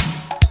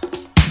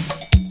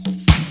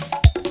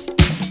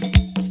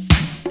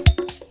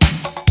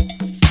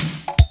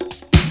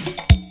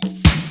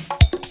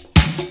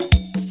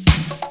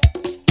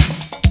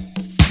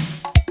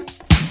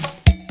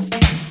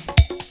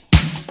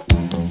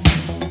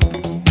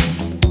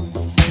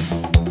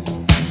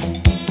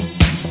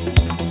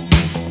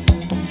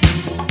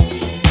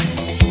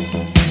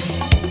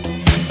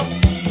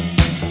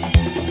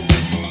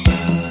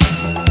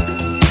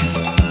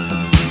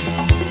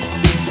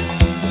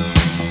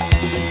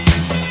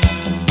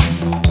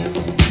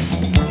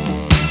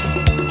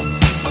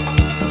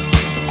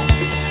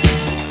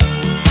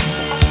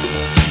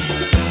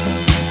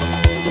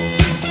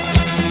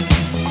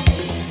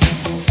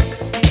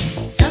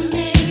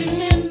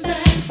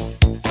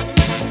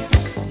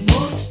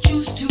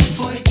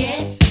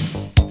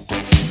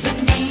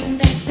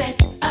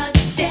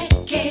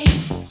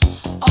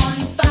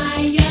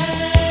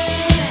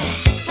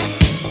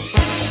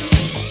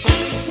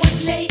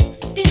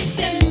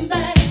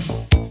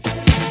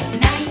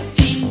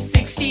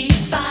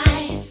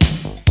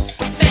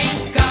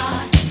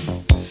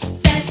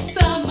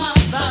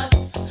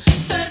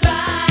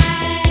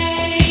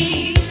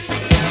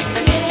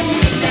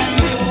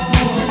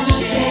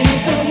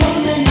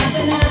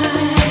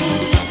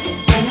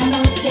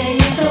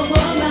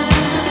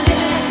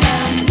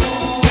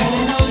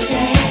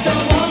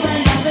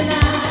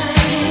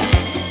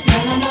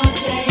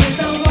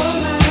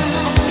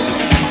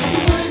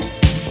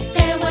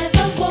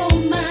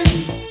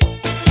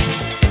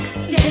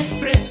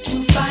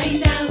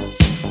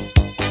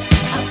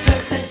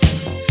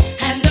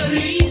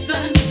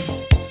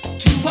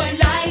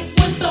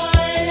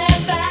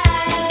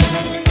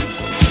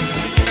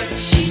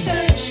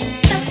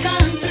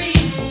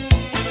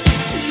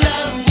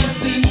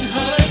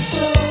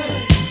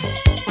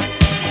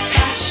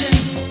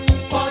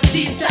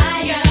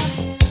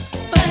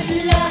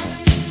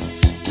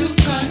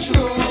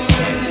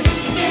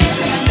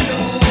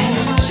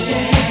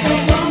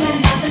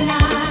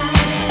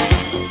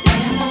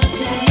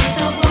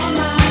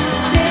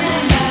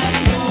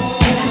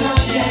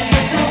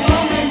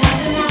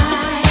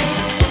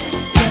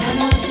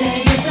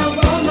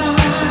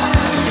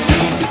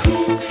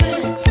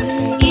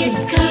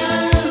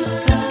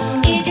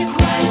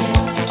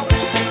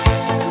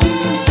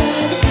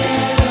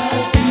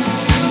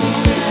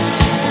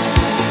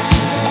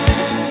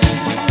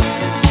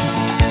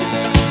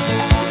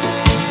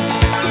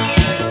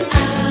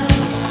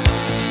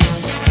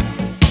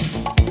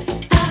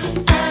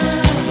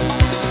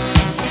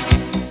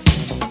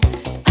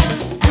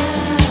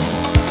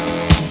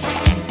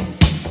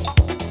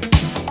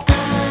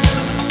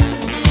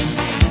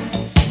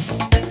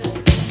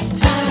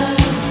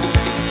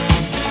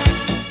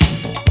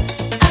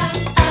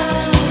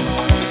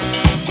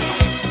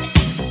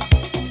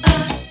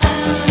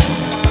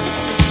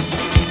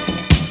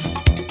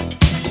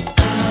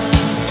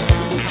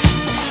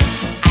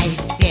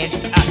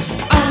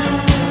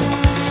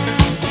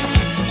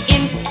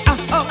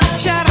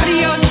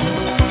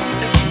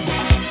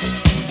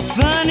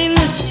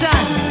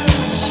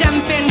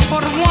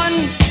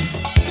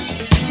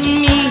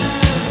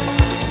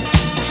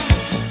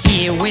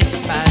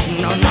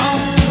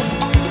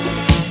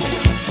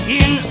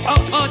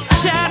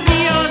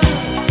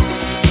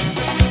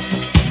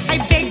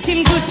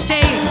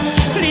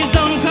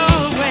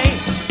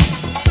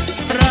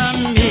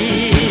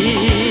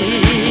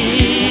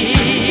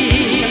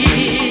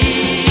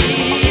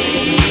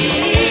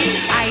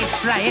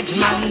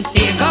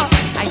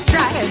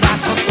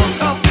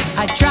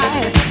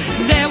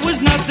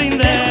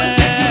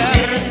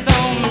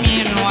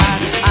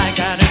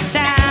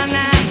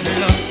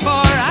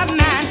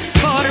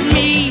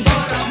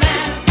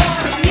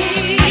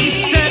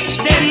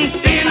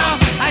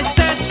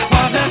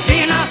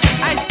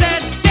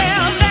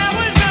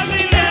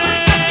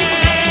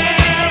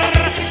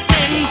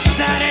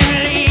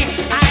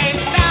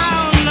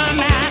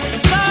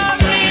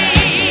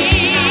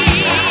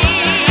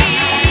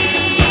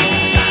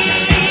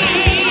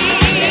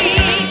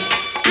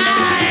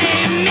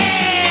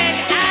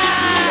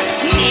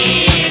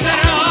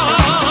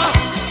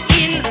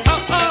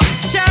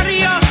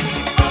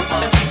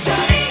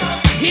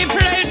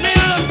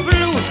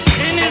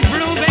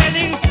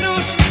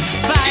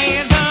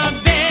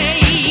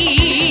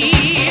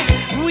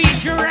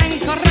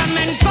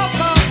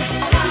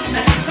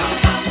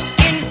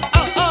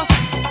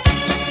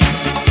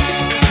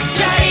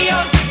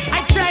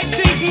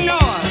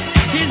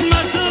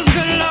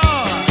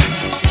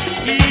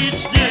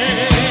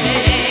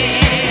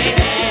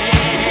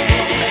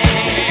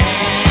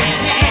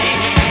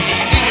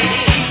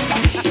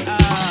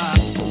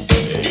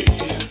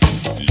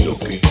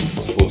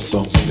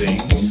 something.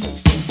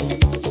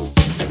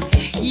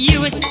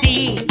 You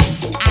see,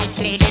 I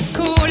played it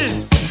cool.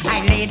 I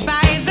laid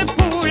by the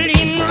pool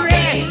in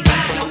red.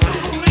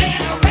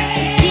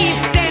 He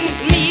sent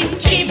me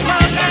cheap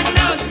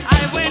organelles.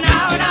 I went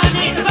out on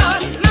his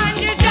boat, mind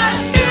you,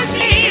 just to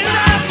see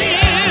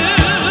Lovin.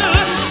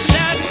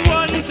 That's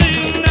one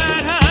thing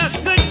that a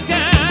good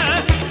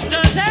girl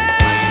doesn't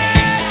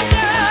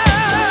do.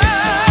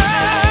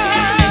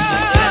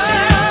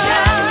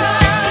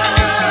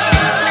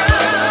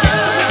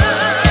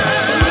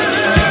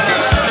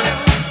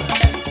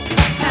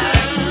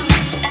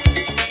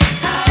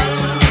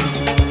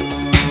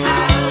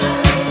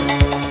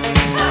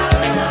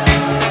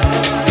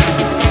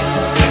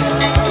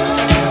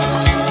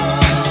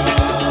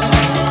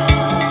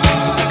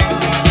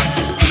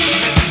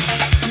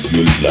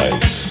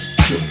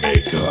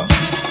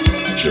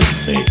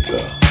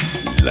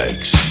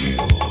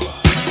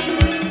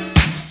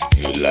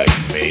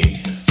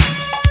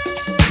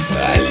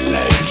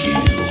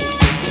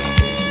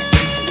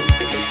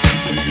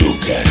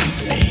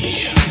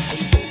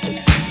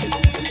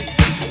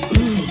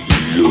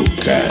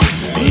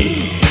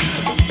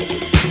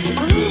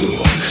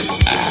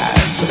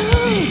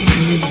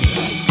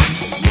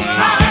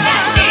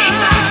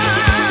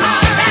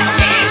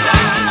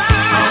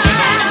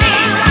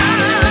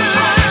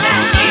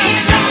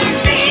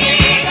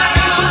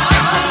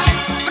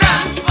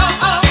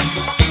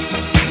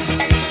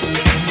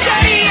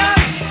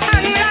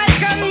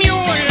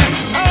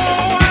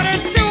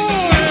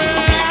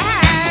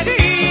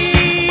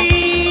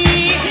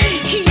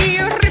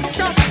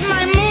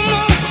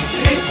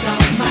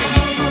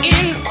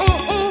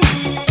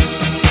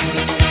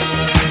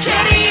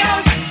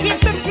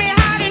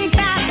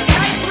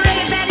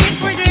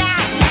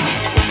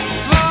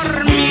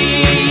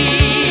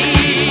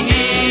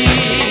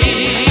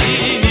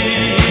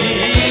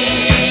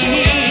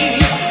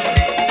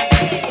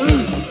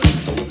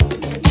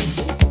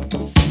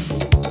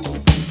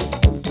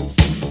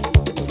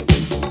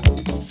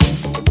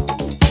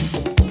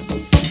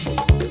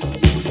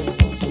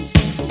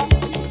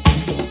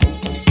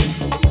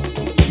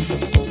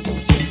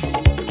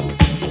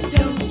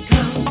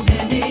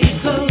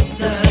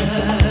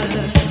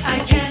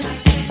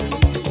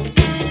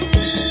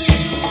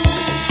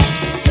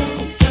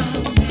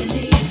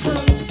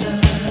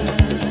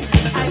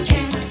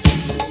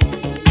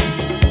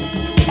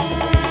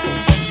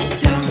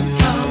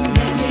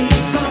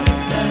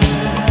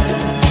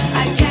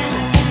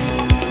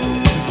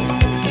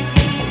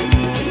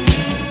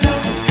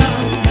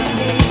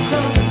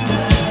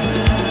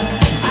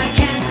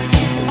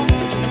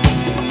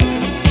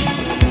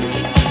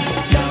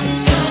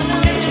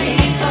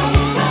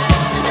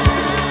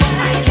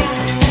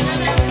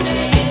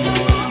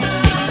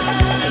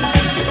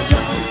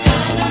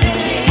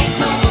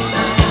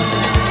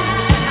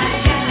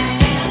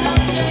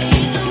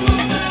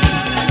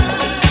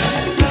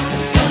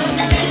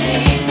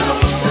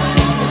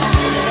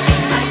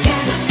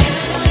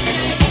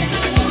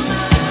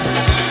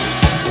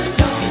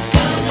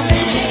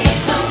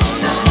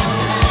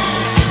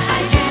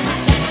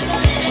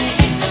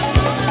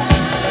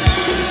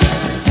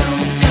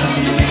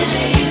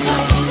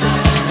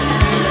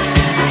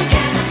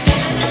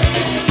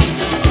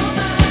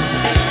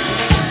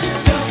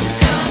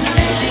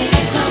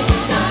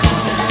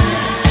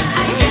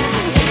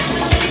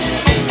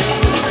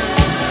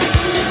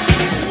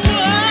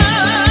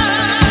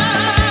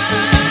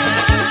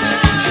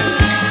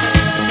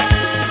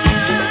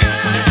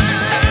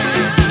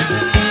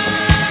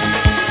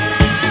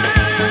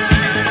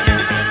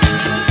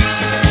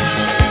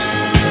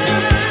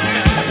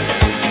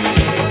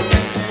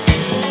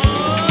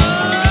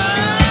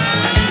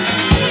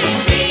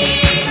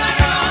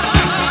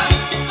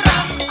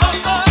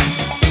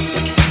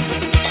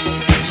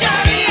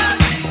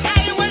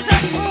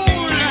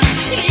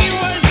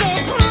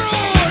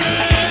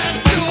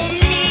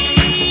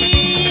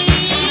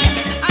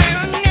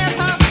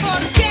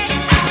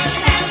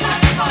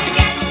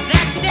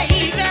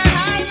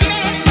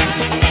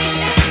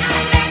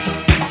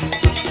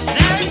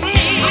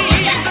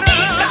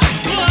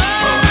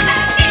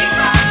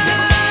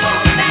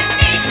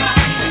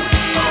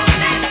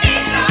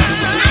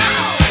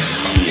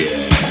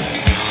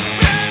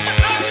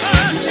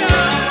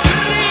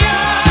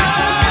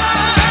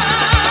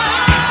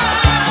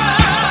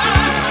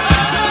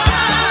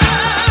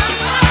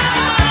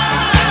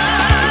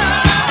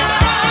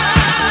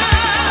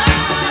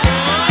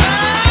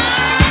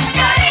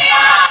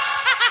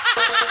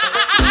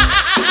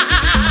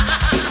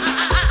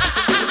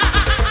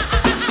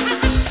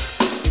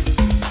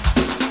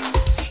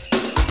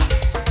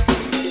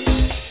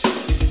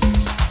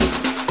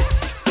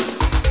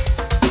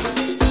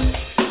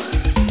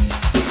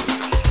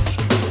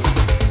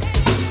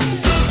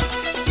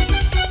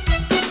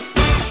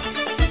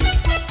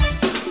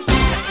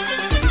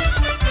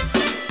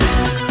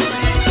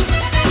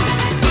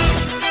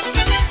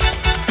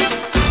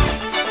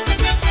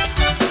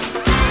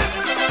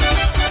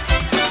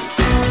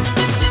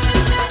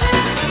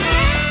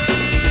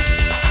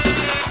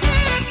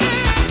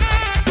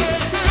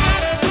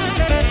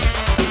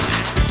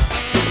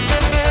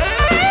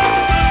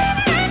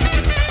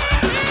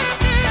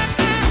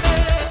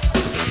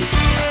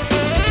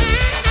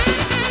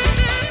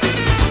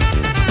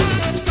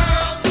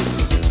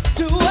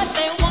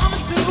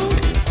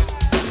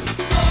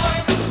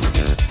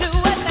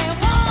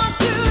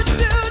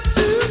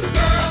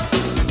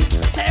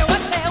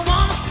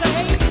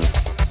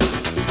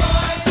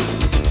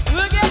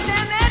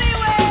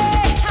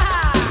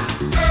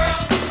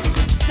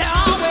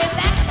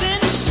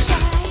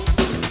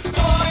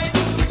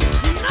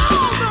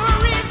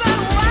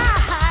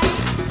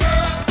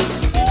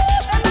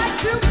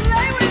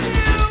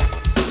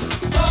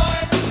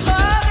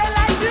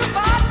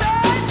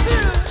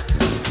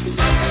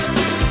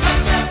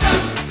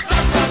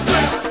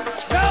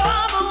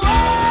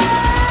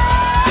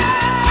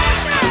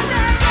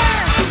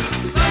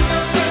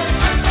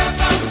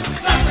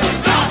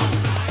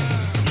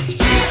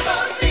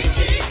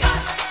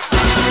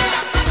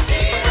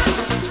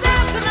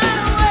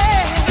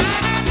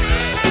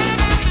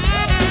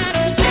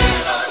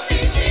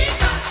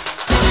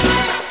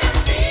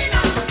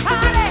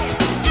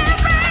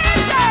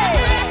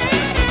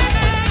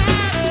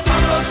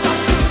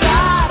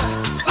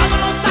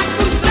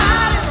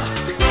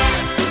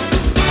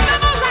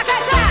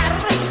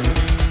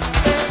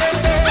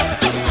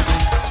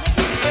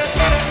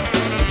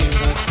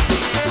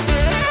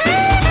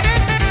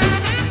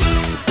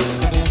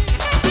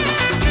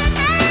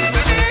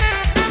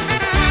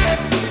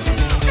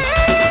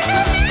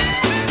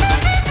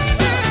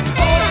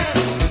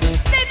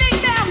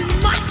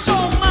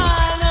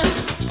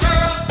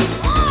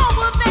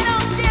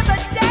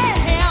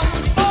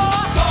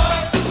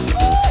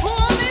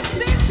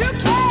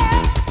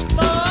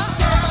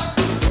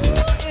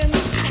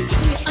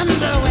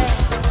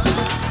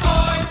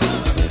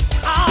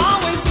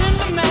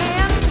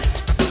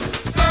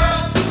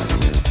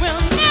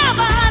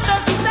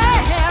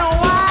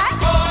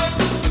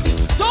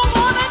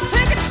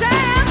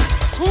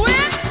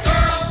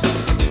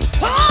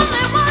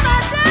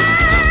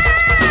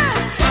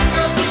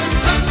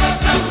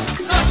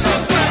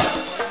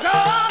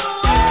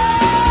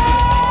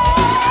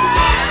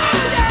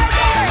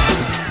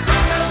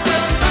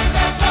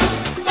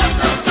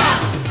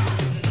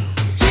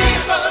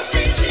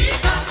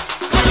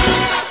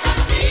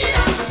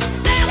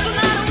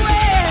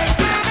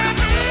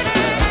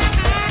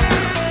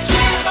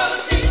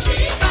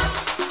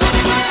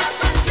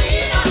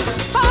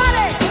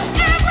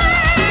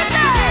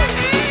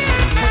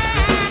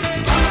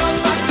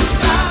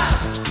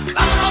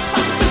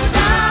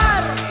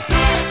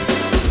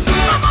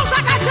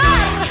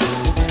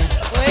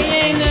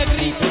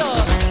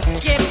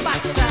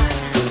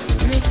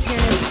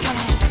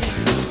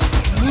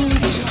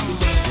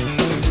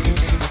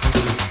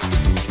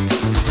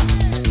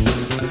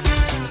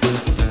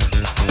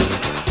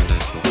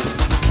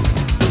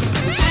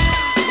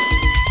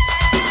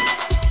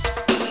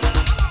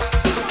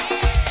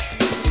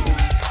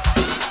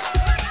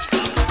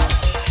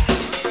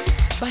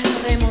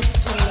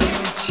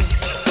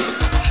 Noche.